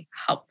very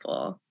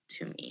helpful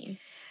to me.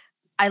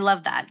 I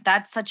love that.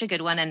 That's such a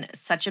good one and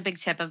such a big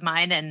tip of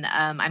mine. And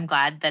I'm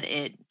glad that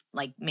it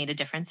like made a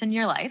difference in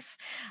your life.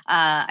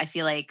 I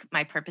feel like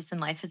my purpose in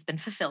life has been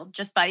fulfilled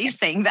just by you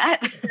saying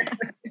that.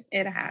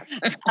 It has.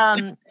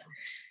 um,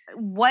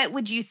 what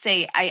would you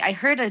say? I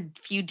heard a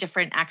few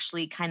different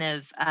actually kind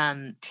of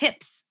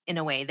tips in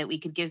a way that we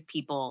could give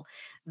people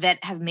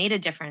that have made a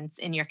difference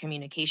in your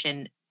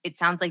communication. It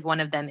sounds like one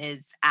of them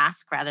is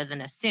ask rather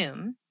than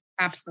assume.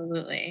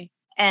 Absolutely.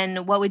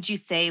 And what would you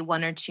say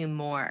one or two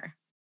more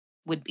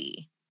would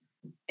be?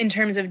 In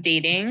terms of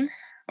dating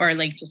or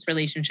like just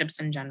relationships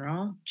in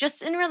general.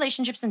 Just in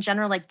relationships in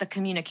general, like the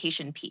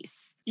communication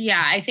piece.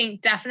 Yeah, I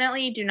think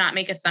definitely do not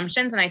make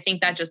assumptions. And I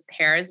think that just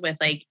pairs with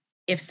like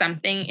if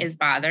something is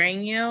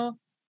bothering you,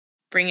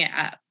 bring it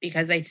up,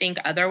 because I think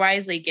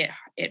otherwise like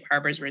it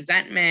harbors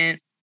resentment.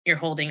 You're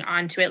holding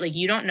on to it. Like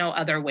you don't know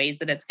other ways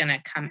that it's going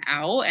to come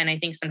out. And I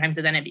think sometimes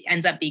then it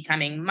ends up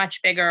becoming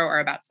much bigger or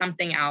about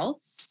something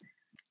else.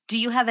 Do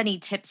you have any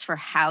tips for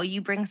how you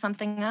bring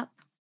something up?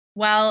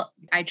 Well,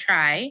 I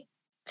try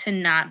to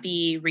not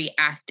be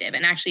reactive.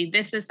 And actually,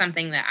 this is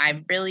something that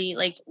I've really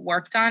like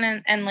worked on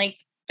and like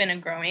been a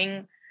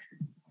growing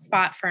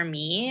spot for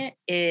me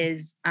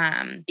is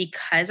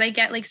because I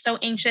get like so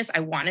anxious, I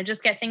want to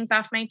just get things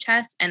off my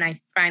chest. And I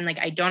find like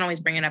I don't always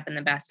bring it up in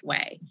the best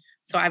way.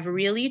 So I've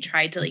really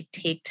tried to like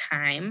take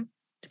time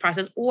to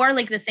process, or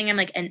like the thing I'm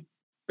like, and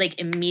like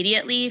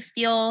immediately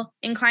feel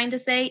inclined to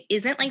say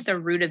isn't like the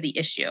root of the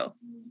issue.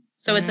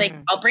 So it's like,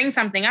 Mm, I'll bring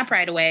something up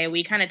right away.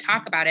 We kind of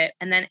talk about it.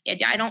 And then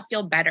I don't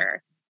feel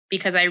better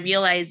because I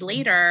realized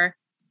later,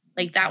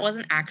 like that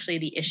wasn't actually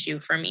the issue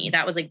for me.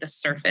 That was like the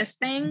surface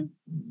thing.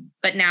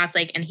 But now it's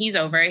like, and he's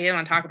over it. He doesn't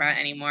want to talk about it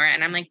anymore.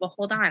 And I'm like, well,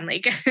 hold on.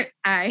 Like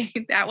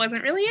that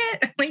wasn't really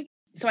it. Like,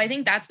 so I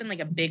think that's been like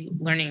a big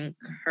learning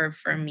curve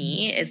for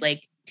me, is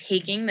like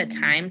taking the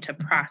time to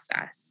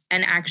process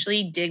and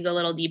actually dig a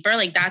little deeper.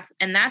 Like that's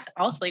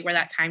also like where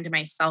that time to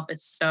myself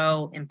is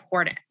so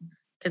important.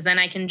 Cause then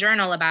I can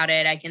journal about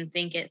it. I can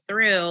think it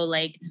through,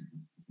 like,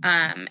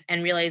 and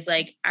realize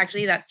like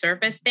actually that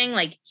surface thing,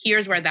 like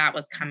here's where that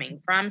was coming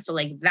from. So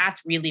like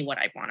that's really what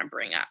I want to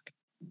bring up.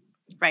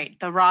 right.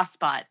 The raw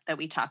spot that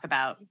we talk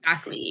about.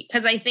 Exactly.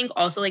 Cause I think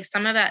also like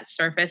some of that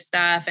surface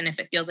stuff, and if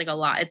it feels like a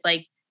lot, it's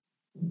like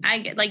I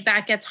get like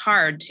that gets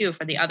hard too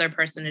for the other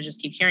person to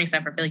just keep hearing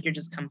stuff or feel like you're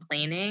just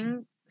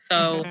complaining.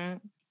 So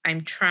Mhm.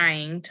 I'm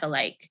trying to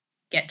like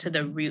get to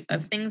the root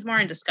of things more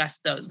and discuss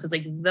those, because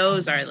like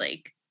those are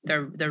like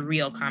the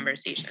real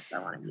conversations I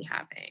want to be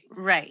having.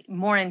 Right.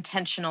 More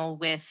intentional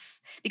with,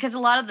 because a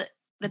lot of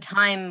the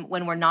time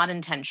when we're not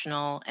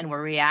intentional and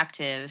we're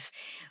reactive,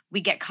 we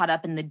get caught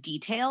up in the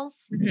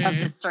details of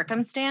the Mhm.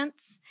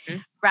 circumstance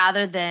Mhm.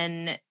 rather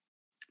than,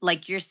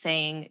 like you're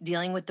saying,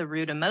 dealing with the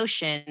root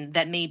emotion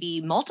that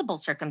maybe multiple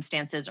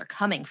circumstances are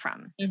coming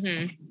from.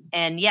 Mhm.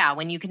 And yeah,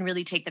 when you can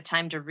really take the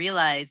time to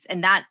realize,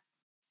 and that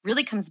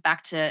really comes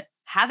back to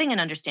having an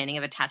understanding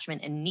of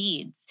attachment and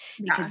needs,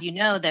 Yeah. because you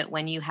know that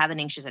when you have an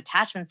anxious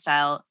attachment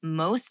style,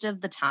 most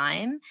of the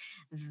time,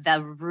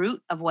 the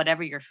root of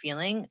whatever you're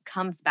feeling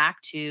comes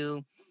back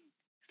to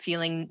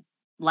feeling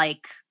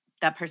like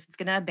that person's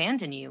going to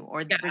abandon you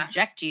or Yeah.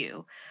 reject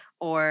you,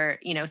 or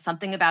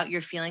something about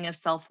your feeling of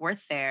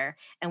self-worth there.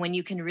 And when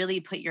you can really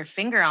put your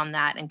finger on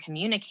that and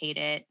communicate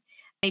it,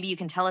 maybe you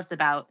can tell us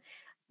about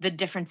the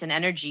difference in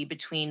energy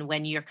between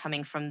when you're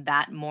coming from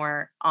that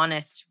more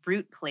honest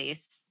root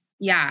place.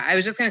 Yeah, I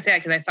was just gonna say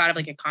that because I thought of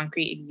like a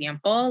concrete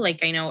example. Like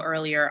I know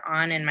earlier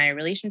on in my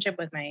relationship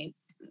with my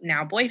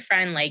now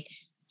boyfriend, like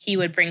he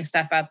would bring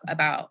stuff up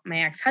about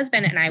my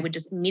ex-husband and I would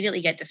just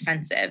immediately get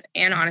defensive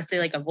and honestly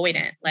like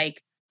avoidant.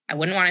 Like I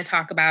wouldn't want to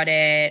talk about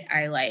it.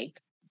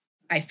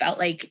 I felt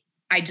like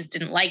I just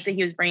didn't like that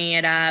he was bringing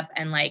it up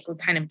and like would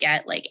kind of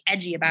get like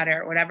edgy about it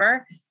or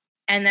whatever.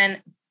 And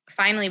then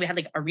finally we had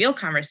like a real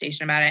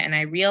conversation about it and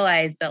I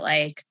realized that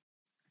like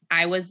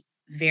I was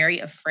very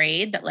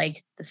afraid that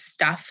like the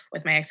stuff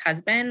with my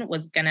ex-husband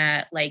was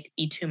gonna like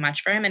be too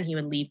much for him and he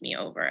would leave me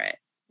over it.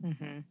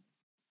 Mm-hmm.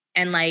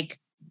 And like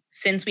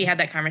since we had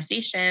that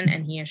conversation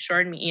and he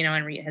assured me,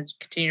 and has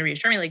continued to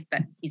reassure me like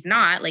that he's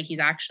not, like he's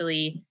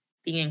actually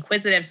being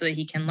inquisitive so that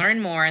he can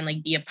learn more and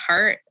like be a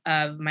part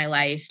of my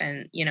life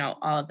and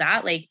all of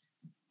that. Like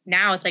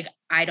now it's like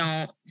I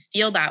don't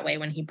feel that way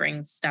when he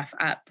brings stuff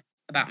up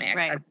about my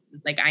ex-husband.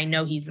 Right. Like I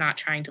know he's not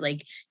trying to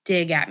like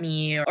dig at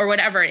me or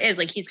whatever it is.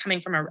 Like he's coming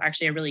from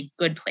actually a really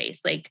good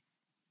place. Like,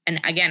 and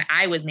again,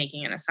 I was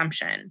making an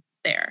assumption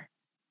there.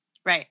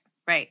 Right.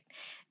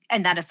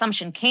 And that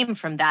assumption came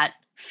from that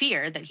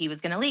fear that he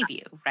was going to leave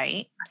you,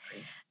 right?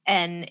 Exactly.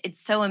 And it's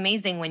so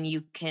amazing when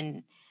you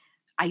can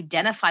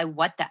identify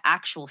what the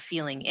actual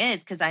feeling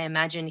is, because I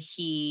imagine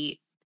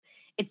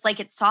it's like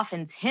it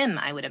softens him,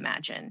 I would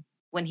imagine,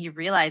 when he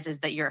realizes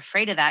that you're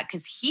afraid of that,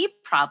 because he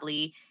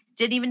probably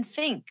didn't even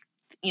think,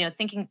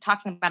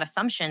 talking about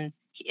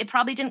assumptions, it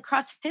probably didn't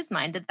cross his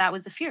mind that that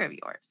was a fear of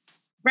yours.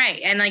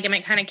 Right. And like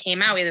it kind of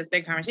came out, we had this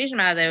big conversation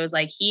about it. It was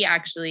like he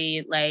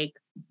actually like,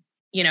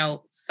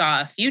 saw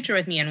a future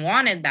with me and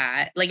wanted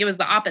that. Like it was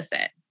the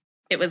opposite.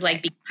 It was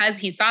like because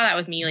he saw that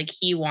with me, like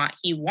he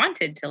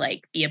wanted to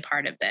like be a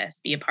part of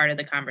this, be a part of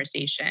the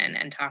conversation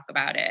and talk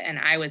about it. And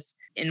I was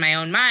in my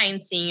own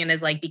mind seeing it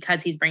as like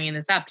because he's bringing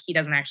this up, he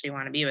doesn't actually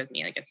want to be with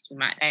me. Like it's too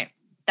much. Right.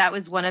 That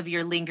was one of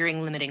your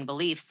lingering limiting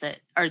beliefs that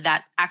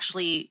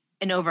actually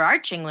an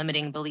overarching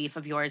limiting belief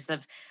of yours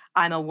of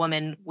I'm a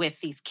woman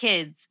with these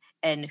kids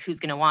and who's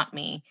going to want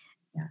me.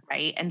 Yeah.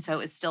 Right. And so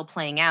it's still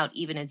playing out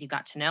even as you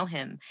got to know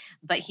him,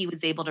 but he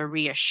was able to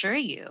reassure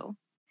you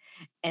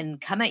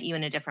and come at you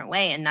in a different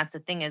way. And that's the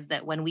thing, is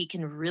that when we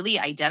can really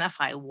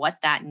identify what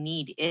that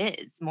need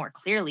is more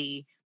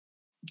clearly,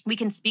 we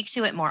can speak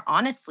to it more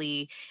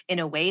honestly in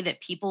a way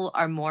that people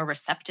are more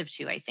receptive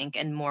to, I think,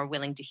 and more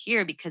willing to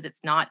hear, because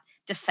it's not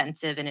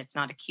defensive and it's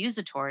not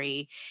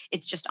accusatory.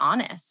 It's just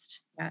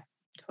honest. Yeah,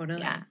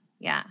 totally.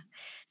 Yeah.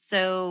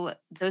 So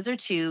those are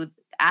two: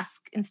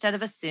 ask instead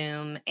of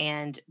assume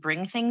and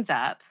bring things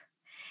up.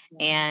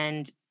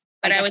 And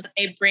but I would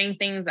say bring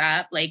things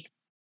up, like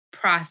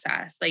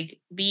process, like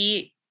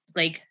be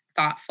like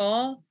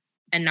thoughtful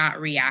and not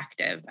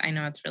reactive. I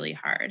know it's really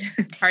hard.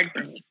 It's hard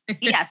for me.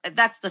 Yes,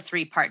 that's the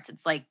three parts.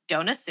 It's like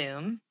don't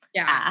assume,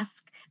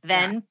 ask,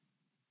 then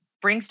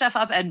bring stuff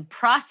up and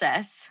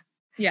process.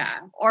 Yeah.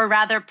 Or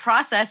rather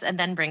process and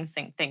then bring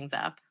things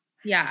up.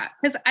 Yeah.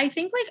 Because I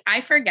think like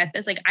I forget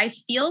this. Like I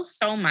feel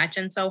so much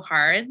and so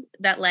hard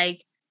that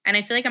like, and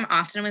I feel like I'm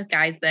often with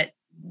guys that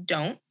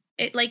don't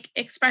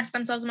express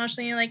themselves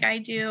emotionally like I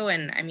do.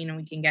 And I mean,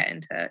 we can get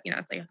into,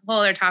 it's like a whole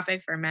other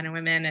topic for men and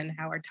women and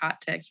how we're taught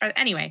to express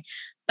anyway.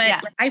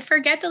 But like, I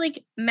forget that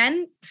like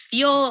men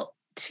feel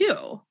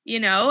too,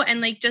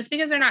 and like just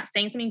because they're not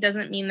saying something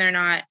doesn't mean they're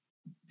not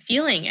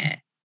feeling it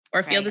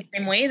or feel the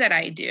same way that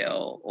I do.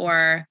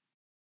 Or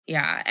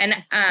and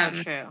that's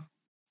so true.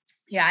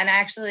 Yeah. And I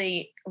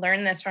actually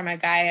learned this from a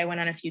guy I went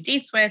on a few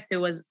dates with who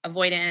was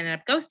avoidant and ended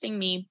up ghosting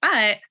me,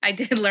 but I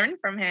did learn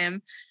from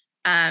him.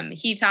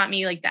 He taught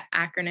me like the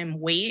acronym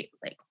WAIT,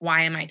 like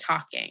why am I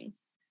talking?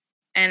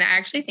 And I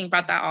actually think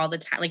about that all the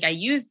time. Like I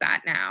use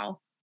that now.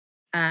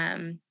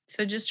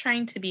 So just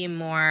trying to be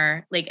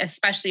more like,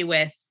 especially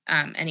with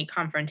any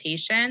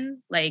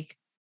confrontation, like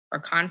or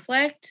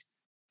conflict,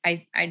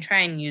 I try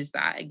and use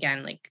that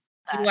again. Like,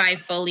 do I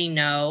fully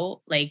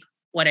know like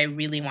what I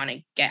really want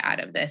to get out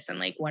of this and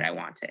like what I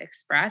want to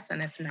express?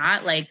 And if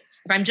not, like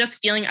if I'm just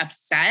feeling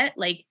upset,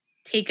 like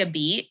take a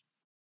beat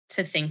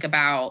to think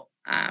about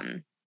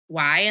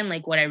why and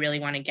like what I really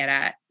want to get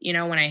at,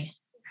 when I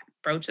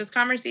broach this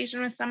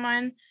conversation with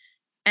someone.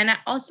 And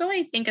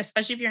I think,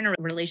 especially if you're in a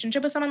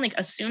relationship with someone, like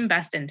assume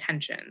best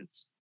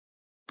intentions.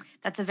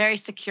 That's a very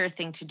secure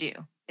thing to do,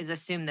 is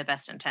assume the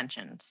best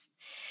intentions.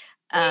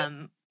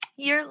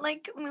 You're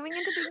like moving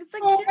into things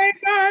like, oh my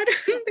God.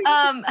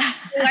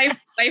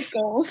 life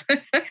goals.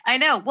 I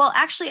know. Well,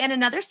 actually, and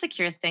another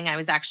secure thing I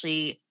was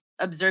actually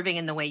observing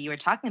in the way you were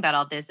talking about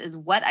all this is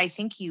what I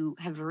think you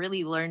have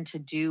really learned to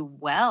do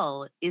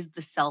well is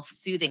the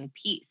self-soothing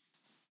piece.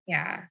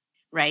 Yeah.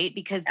 right?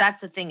 Because Yeah.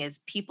 that's the thing is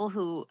people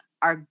who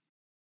are,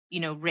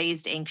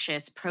 raised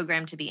anxious,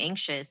 programmed to be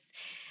anxious,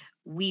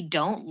 we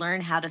don't learn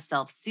how to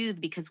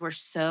self-soothe because we're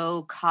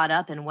so caught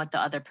up in what the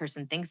other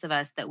person thinks of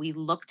us that we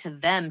look to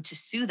them to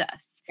soothe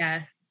us,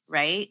 Yes.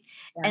 right?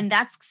 Yeah. And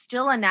that's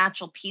still a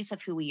natural piece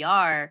of who we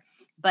are.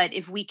 But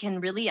if we can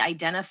really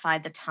identify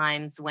the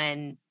times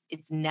when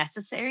it's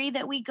necessary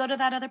that we go to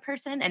that other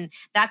person, and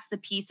that's the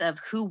piece of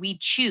who we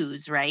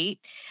choose, right?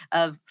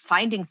 Of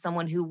finding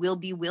someone who will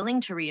be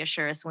willing to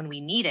reassure us when we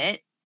need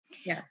it.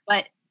 Yeah.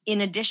 But in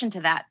addition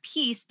to that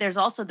piece, there's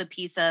also the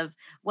piece of,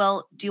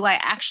 well, do I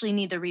actually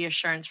need the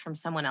reassurance from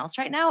someone else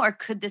right now? Or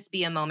could this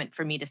be a moment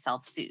for me to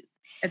self soothe?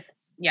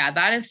 Yeah,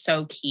 that is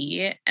so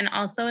key. And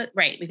also,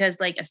 right, because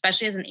like,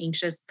 especially as an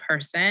anxious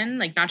person,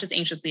 like not just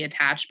anxiously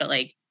attached, but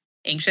like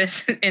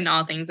anxious in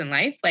all things in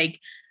life, like,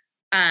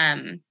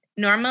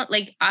 normal,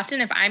 like often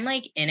if I'm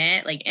like in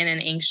it, like in an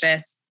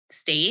anxious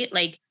state,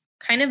 like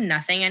kind of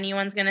nothing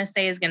anyone's going to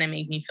say is going to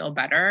make me feel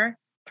better.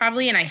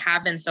 Probably. And I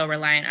have been so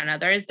reliant on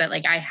others that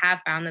like I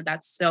have found that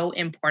that's so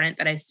important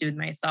that I soothe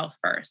myself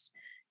first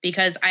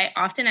because I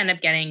often end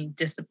up getting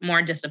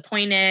more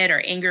disappointed or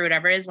angry,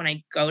 whatever it is, when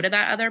I go to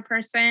that other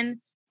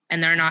person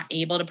and they're not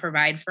able to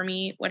provide for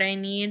me what I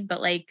need.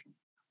 But like,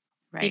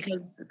 Right.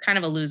 because it's kind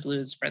of a lose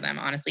lose for them,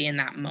 honestly, in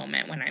that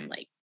moment when I'm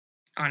like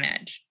on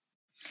edge.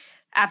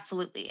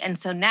 Absolutely. And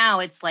so now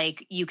it's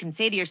like you can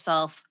say to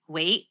yourself,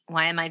 wait,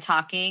 why am I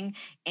talking?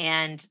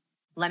 And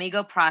let me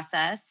go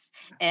process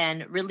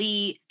and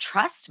really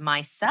trust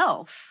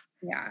myself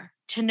Yeah.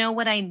 to know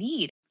what I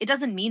need. It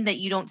doesn't mean that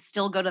you don't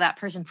still go to that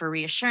person for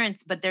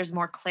reassurance, but there's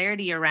more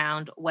clarity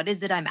around what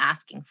is it I'm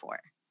asking for?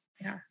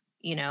 Yeah.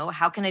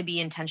 How can I be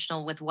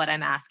intentional with what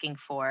I'm asking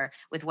for,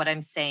 with what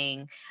I'm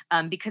saying?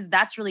 Because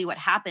that's really what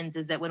happens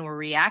is that when we're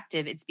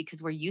reactive, it's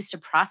because we're used to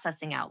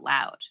processing out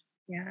loud.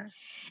 Yeah.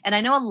 And I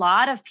know a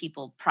lot of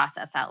people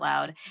process out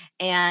loud.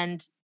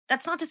 And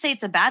that's not to say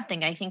it's a bad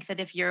thing. I think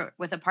that if you're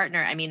with a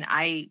partner, I mean,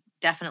 I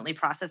definitely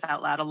process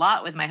out loud a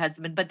lot with my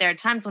husband, but there are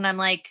times when I'm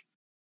like,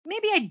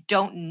 maybe I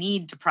don't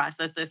need to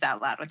process this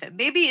out loud with him.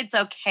 Maybe it's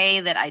okay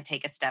that I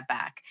take a step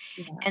back.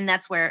 Yeah. And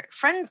that's where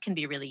friends can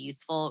be really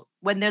useful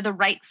when they're the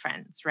right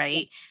friends,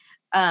 right?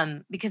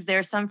 Because there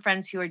are some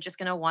friends who are just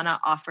going to want to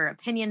offer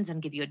opinions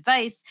and give you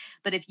advice.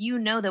 But if you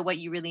know that what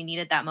you really need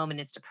at that moment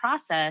is to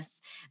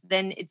process,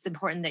 then it's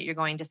important that you're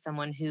going to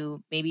someone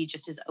who maybe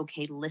just is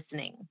okay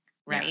listening,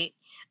 Yeah. right?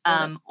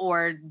 Totally.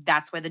 Or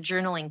that's where the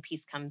journaling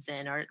piece comes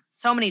in, or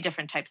so many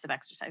different types of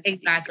exercises you can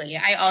do. Exactly.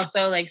 I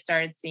also like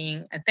started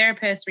seeing a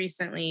therapist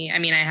recently. I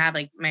mean, I have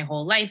like my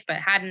whole life, but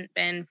hadn't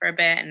been for a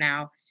bit and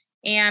now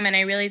am. And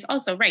I realized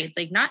also, right, it's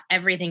like not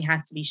everything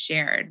has to be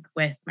shared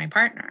with my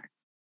partner.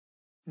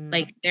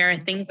 Like there are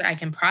Mhm. things that I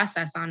can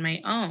process on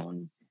my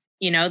own.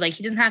 Like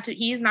he doesn't have to,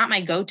 he's not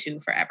my go-to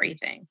for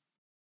everything.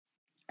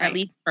 At Right.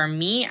 least for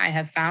me, I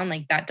have found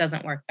like that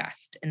doesn't work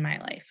best in my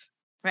life.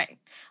 Right.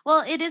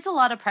 Well, it is a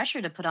lot of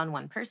pressure to put on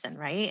one person,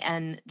 right?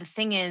 And the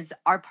thing is,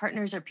 our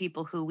partners are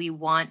people who we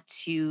want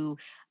to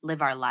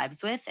live our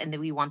lives with, and that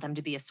we want them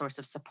to be a source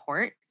of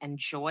support and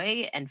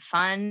joy and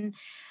fun,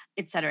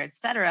 et cetera, et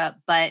cetera.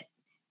 But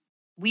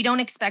we don't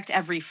expect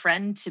every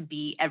friend to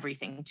be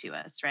everything to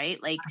us,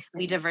 right? Like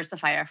we Exactly.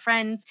 diversify our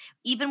friends,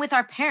 even with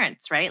our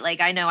parents, right? Like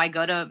I know I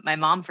go to my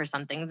mom for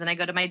some things and I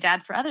go to my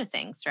dad for other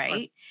things, Or-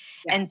 right?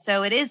 Yeah. And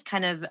so it is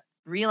kind of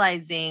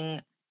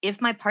realizing if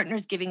my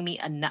partner's giving me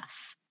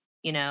enough,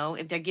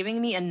 if they're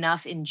giving me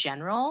enough in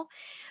general,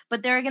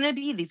 but there are going to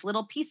be these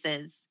little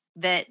pieces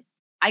that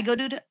I go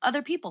to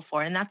other people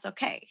for, and that's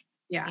okay,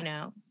 you Yeah.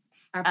 know?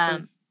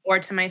 Absolutely. Um, Or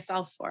to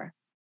myself for.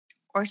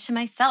 or to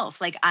myself,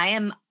 like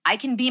I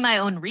can be my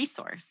own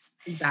resource.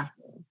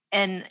 Exactly.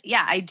 And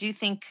yeah, I do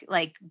think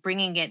like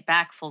bringing it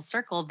back full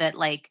circle that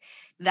like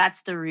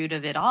that's the root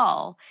of it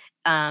all.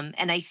 And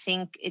I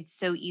think it's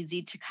so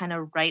easy to kind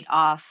of write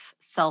off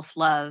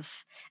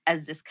self-love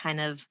as this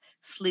kind of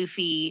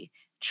floofy,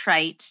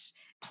 trite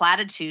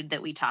platitude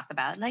that we talk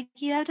about, like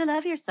you have to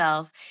love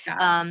yourself.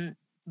 Yeah.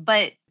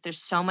 But there's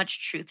so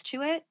much truth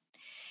to it.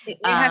 It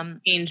has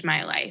um, changed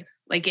my life.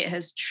 Like it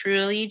has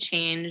truly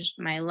changed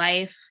my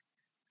life.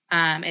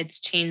 It's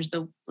changed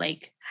the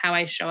like how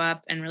I show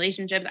up in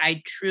relationships.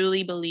 I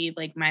truly believe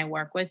like my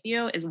work with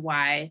you is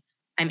why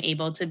I'm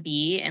able to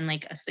be in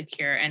like a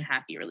secure and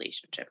happy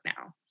relationship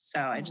now. So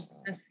I just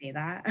want to say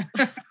that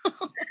because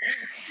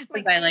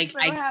Makes I me like so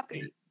I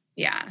happy.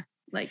 yeah,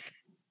 like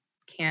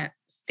can't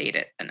state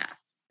it enough.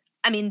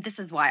 I mean, this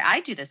is why I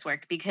do this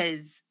work,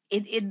 because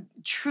it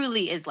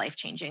truly is life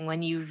changing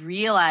when you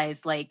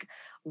realize like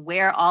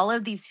where all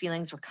of these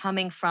feelings were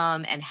coming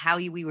from and how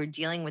we were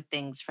dealing with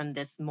things from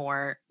this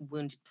more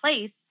wounded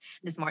place,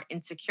 this more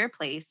insecure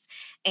place.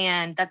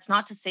 And that's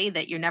not to say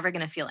that you're never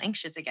going to feel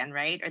anxious again,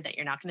 right? Or that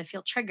you're not going to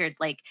feel triggered.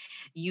 Like,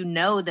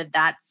 that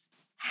that's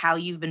how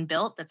you've been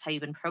built, that's how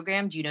you've been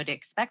programmed, to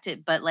expect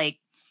it. But like,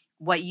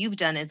 what you've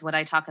done is what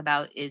I talk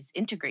about is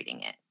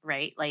integrating it,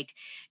 right? Like,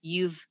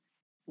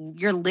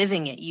 you're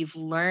living it. You've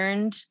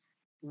learned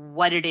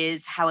what it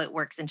is, how it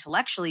works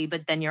intellectually,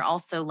 but then you're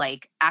also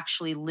like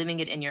actually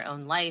living it in your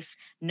own life,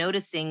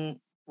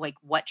 noticing like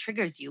what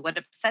triggers you, what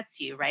upsets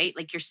you, right?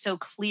 Like you're so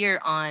clear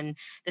on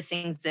the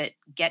things that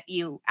get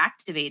you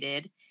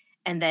activated.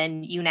 And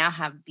then you now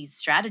have these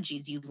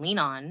strategies you lean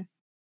on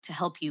to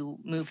help you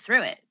move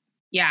through it.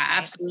 Yeah, Right.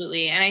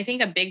 absolutely. And I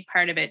think a big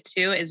part of it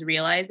too is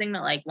realizing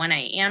that like when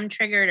I am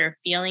triggered or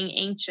feeling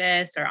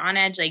anxious or on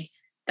edge, like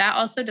that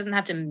also doesn't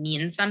have to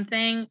mean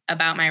something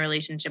about my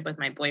relationship with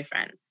my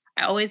boyfriend.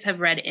 I always have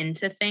read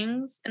into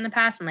things in the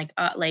past and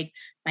like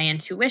my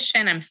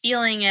intuition, I'm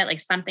feeling it, like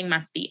something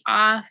must be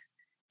off.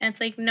 And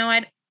it's like, no,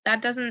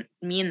 that doesn't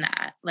mean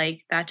that.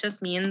 Like that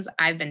just means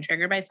I've been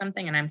triggered by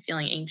something and I'm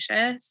feeling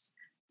anxious.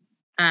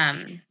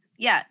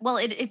 Yeah. Well,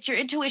 it's your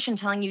intuition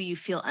telling you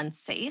feel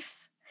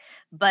unsafe,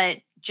 but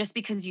just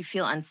because you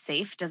feel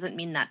unsafe doesn't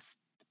mean that's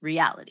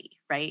reality,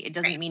 right? It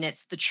doesn't Right. mean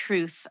it's the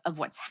truth of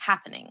what's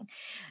happening.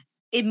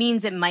 It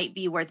means it might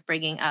be worth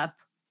bringing up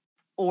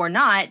or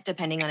not,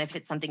 depending on if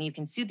it's something you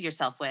can soothe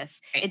yourself with.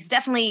 Right. It's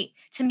definitely,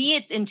 to me,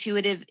 it's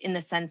intuitive in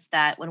the sense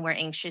that when we're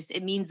anxious,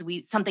 it means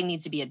something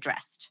needs to be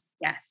addressed,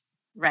 Yes.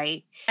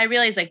 right? I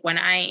realize like when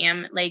I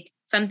am like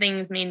some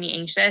things made me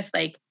anxious,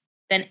 like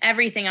then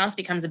everything else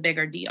becomes a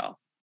bigger deal.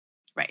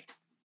 Right.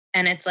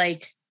 And it's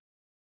like,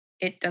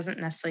 it doesn't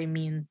necessarily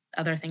mean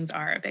other things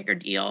are a bigger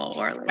deal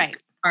or like Right.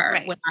 are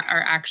Right. what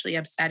are actually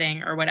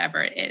upsetting or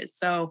whatever it is.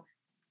 So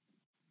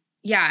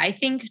yeah, I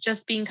think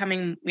just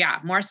becoming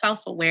more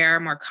self-aware,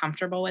 more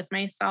comfortable with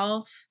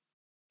myself,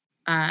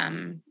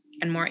 and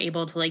more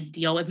able to like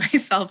deal with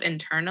myself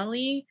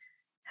internally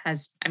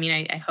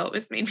I hope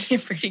it's made me a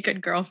pretty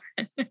good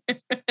girlfriend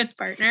and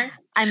partner.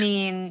 I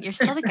mean, you're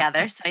still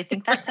together, so I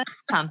think that says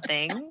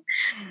something.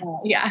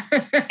 Yeah.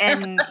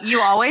 And you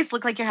always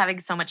look like you're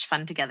having so much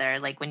fun together,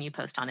 like when you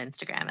post on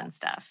Instagram and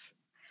stuff.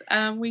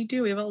 We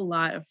do. We have a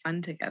lot of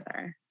fun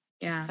together.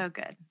 That's Yeah. so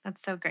good.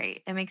 That's so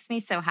great. It makes me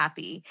so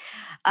happy.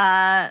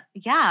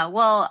 Yeah.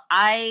 Well,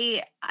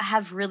 I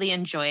have really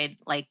enjoyed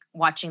like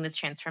watching this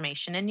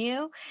transformation in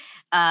you.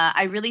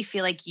 I really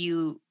feel like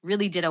you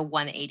really did a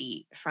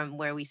 180 from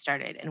where we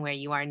started and where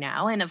you are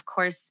now. And of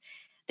course,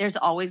 there's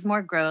always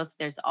more growth.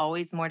 There's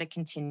always more to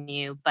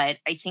continue. But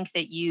I think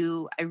that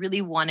I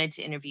really wanted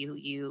to interview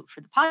you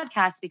for the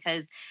podcast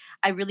because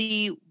I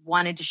really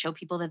wanted to show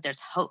people that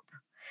there's hope.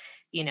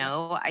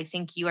 I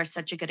think you are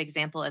such a good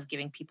example of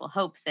giving people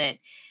hope that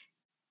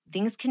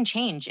things can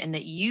change and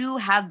that you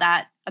have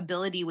that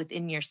ability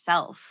within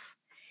yourself,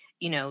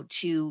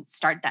 to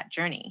start that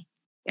journey.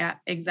 Yeah,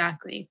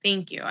 exactly.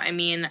 Thank you. I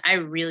mean, I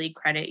really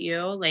credit you,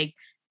 like,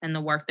 and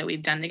the work that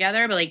we've done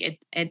together. But like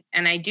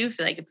and I do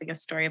feel like it's like a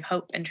story of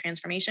hope and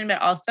transformation,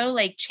 but also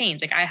like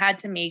change. Like I had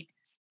to make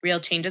real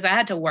changes. I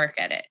had to work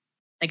at it.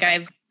 Like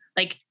Right. I've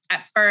like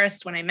at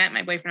first when I met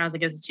my boyfriend, I was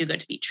like, this is too good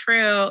to be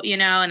true,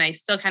 and I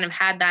still kind of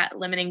had that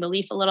limiting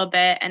belief a little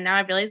bit. And now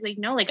I've realized like,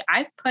 no, like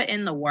I've put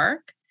in the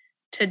work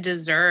to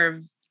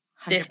deserve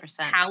this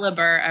 100%.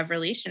 caliber of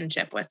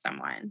relationship with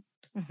someone.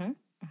 Hmm.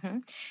 Hmm.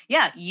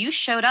 Yeah, you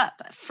showed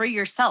up for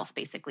yourself,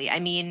 basically. I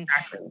mean,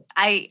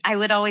 Exactly. I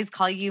would always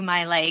call you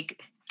my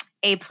like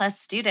A+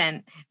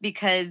 student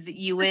because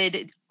you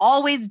would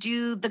always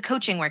do the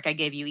coaching work I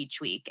gave you each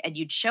week and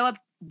you'd show up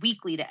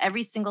weekly to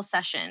every single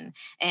session.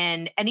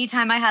 And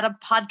anytime I had a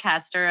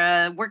podcast or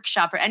a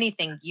workshop or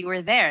anything, you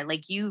were there.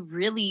 Like you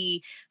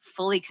really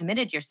fully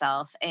committed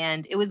yourself.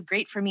 And it was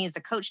great for me as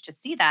a coach to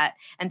see that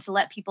and to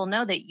let people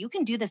know that you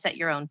can do this at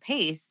your own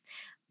pace.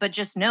 But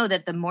just know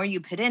that the more you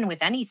put in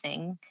with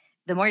anything,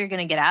 the more you're going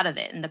to get out of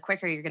it and the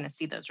quicker you're going to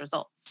see those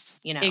results.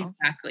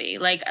 Exactly.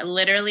 Like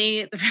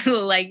literally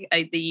like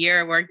the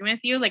year of working with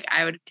you, like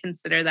I would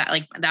consider that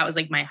like that was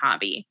like my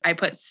hobby. I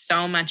put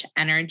so much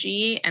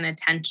energy and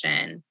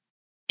attention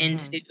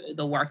Mhm. into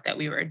the work that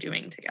we were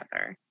doing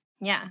together.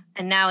 Yeah.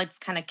 And now it's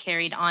kind of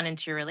carried on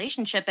into your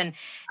relationship.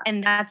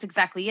 And that's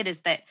exactly it, is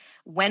that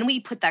when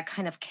we put that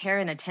kind of care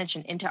and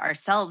attention into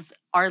ourselves,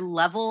 our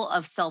level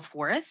of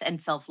self-worth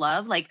and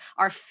self-love, like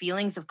our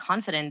feelings of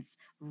confidence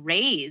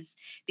raise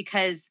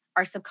because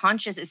our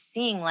subconscious is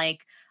seeing like,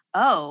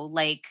 oh,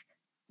 like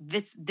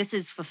this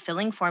is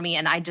fulfilling for me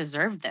and I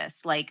deserve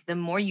this. Like the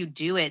more you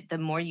do it, the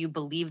more you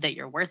believe that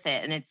you're worth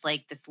it. And it's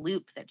like this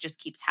loop that just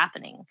keeps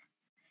happening,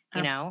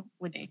 with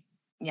Absolutely.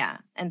 yeah.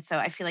 And so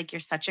I feel like you're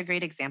such a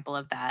great example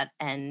of that.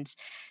 And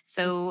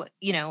so,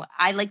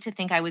 I like to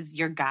think I was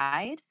your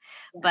guide,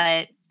 Yeah.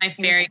 but My you're,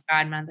 fairy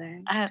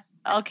godmother. uh,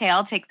 okay,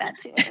 I'll take that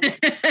too.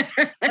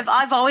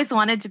 I've always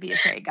wanted to be a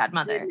fairy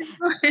godmother,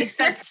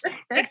 except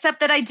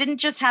that I didn't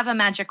just have a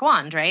magic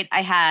wand, right?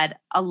 I had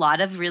a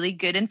lot of really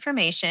good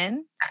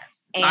information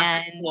Yes,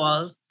 lots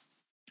of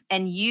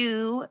and tools.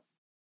 you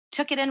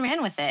took it and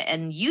ran with it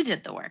and you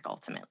did the work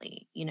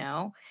ultimately.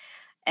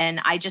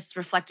 And I just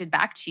reflected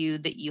back to you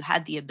that you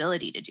had the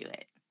ability to do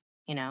it.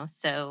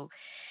 So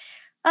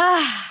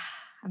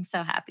I'm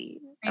so happy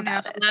I know.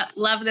 about it.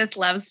 Love this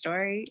love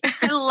story.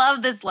 I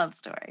love this love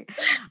story.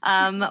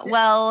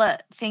 Well,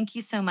 thank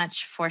you so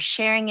much for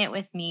sharing it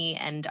with me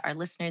and our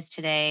listeners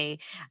today.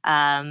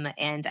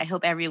 And I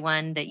hope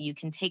everyone that you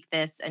can take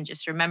this and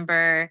just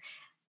remember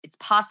it's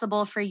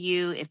possible for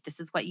you if this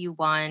is what you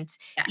want,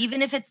 Yeah.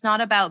 even if it's not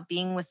about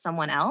being with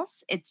someone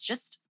else, it's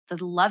just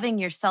the loving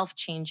yourself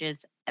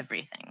changes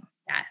everything.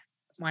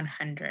 Yes,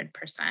 100%.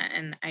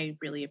 And I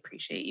really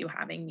appreciate you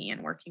having me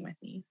and working with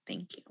me.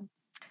 Thank you.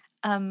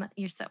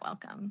 You're so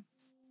welcome.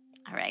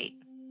 All right.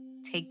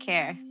 Take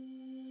care.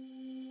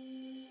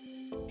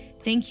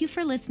 Thank you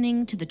for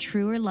listening to the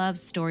Truer Love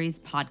Stories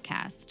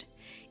podcast.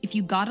 If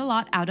you got a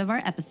lot out of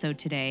our episode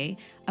today,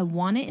 I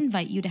want to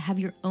invite you to have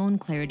your own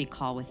clarity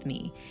call with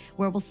me,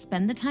 where we'll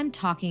spend the time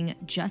talking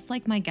just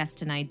like my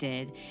guest and I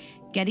did,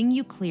 getting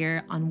you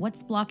clear on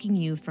what's blocking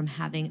you from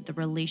having the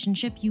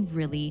relationship you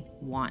really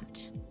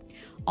want.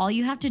 All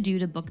you have to do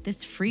to book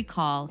this free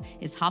call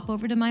is hop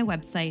over to my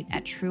website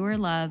at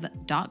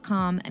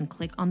truerlove.com and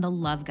click on the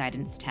Love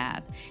Guidance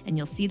tab, and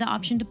you'll see the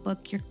option to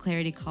book your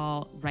clarity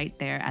call right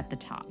there at the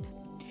top.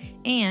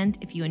 And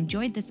if you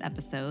enjoyed this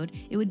episode,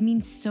 it would mean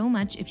so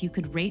much if you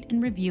could rate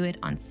and review it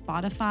on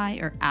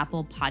Spotify or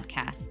Apple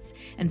Podcasts,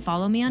 and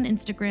follow me on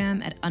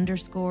Instagram at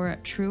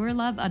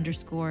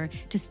 _truerlove_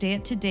 to stay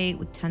up to date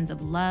with tons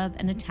of love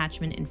and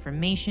attachment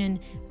information,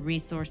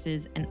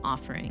 resources, and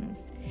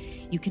offerings.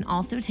 You can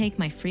also take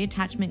my free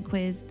attachment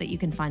quiz that you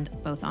can find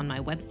both on my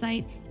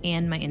website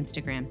and my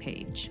Instagram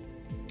page.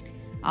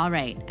 All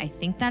right, I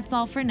think that's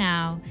all for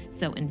now.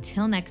 So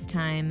until next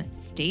time,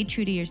 stay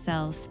true to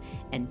yourself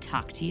and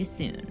talk to you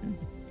soon.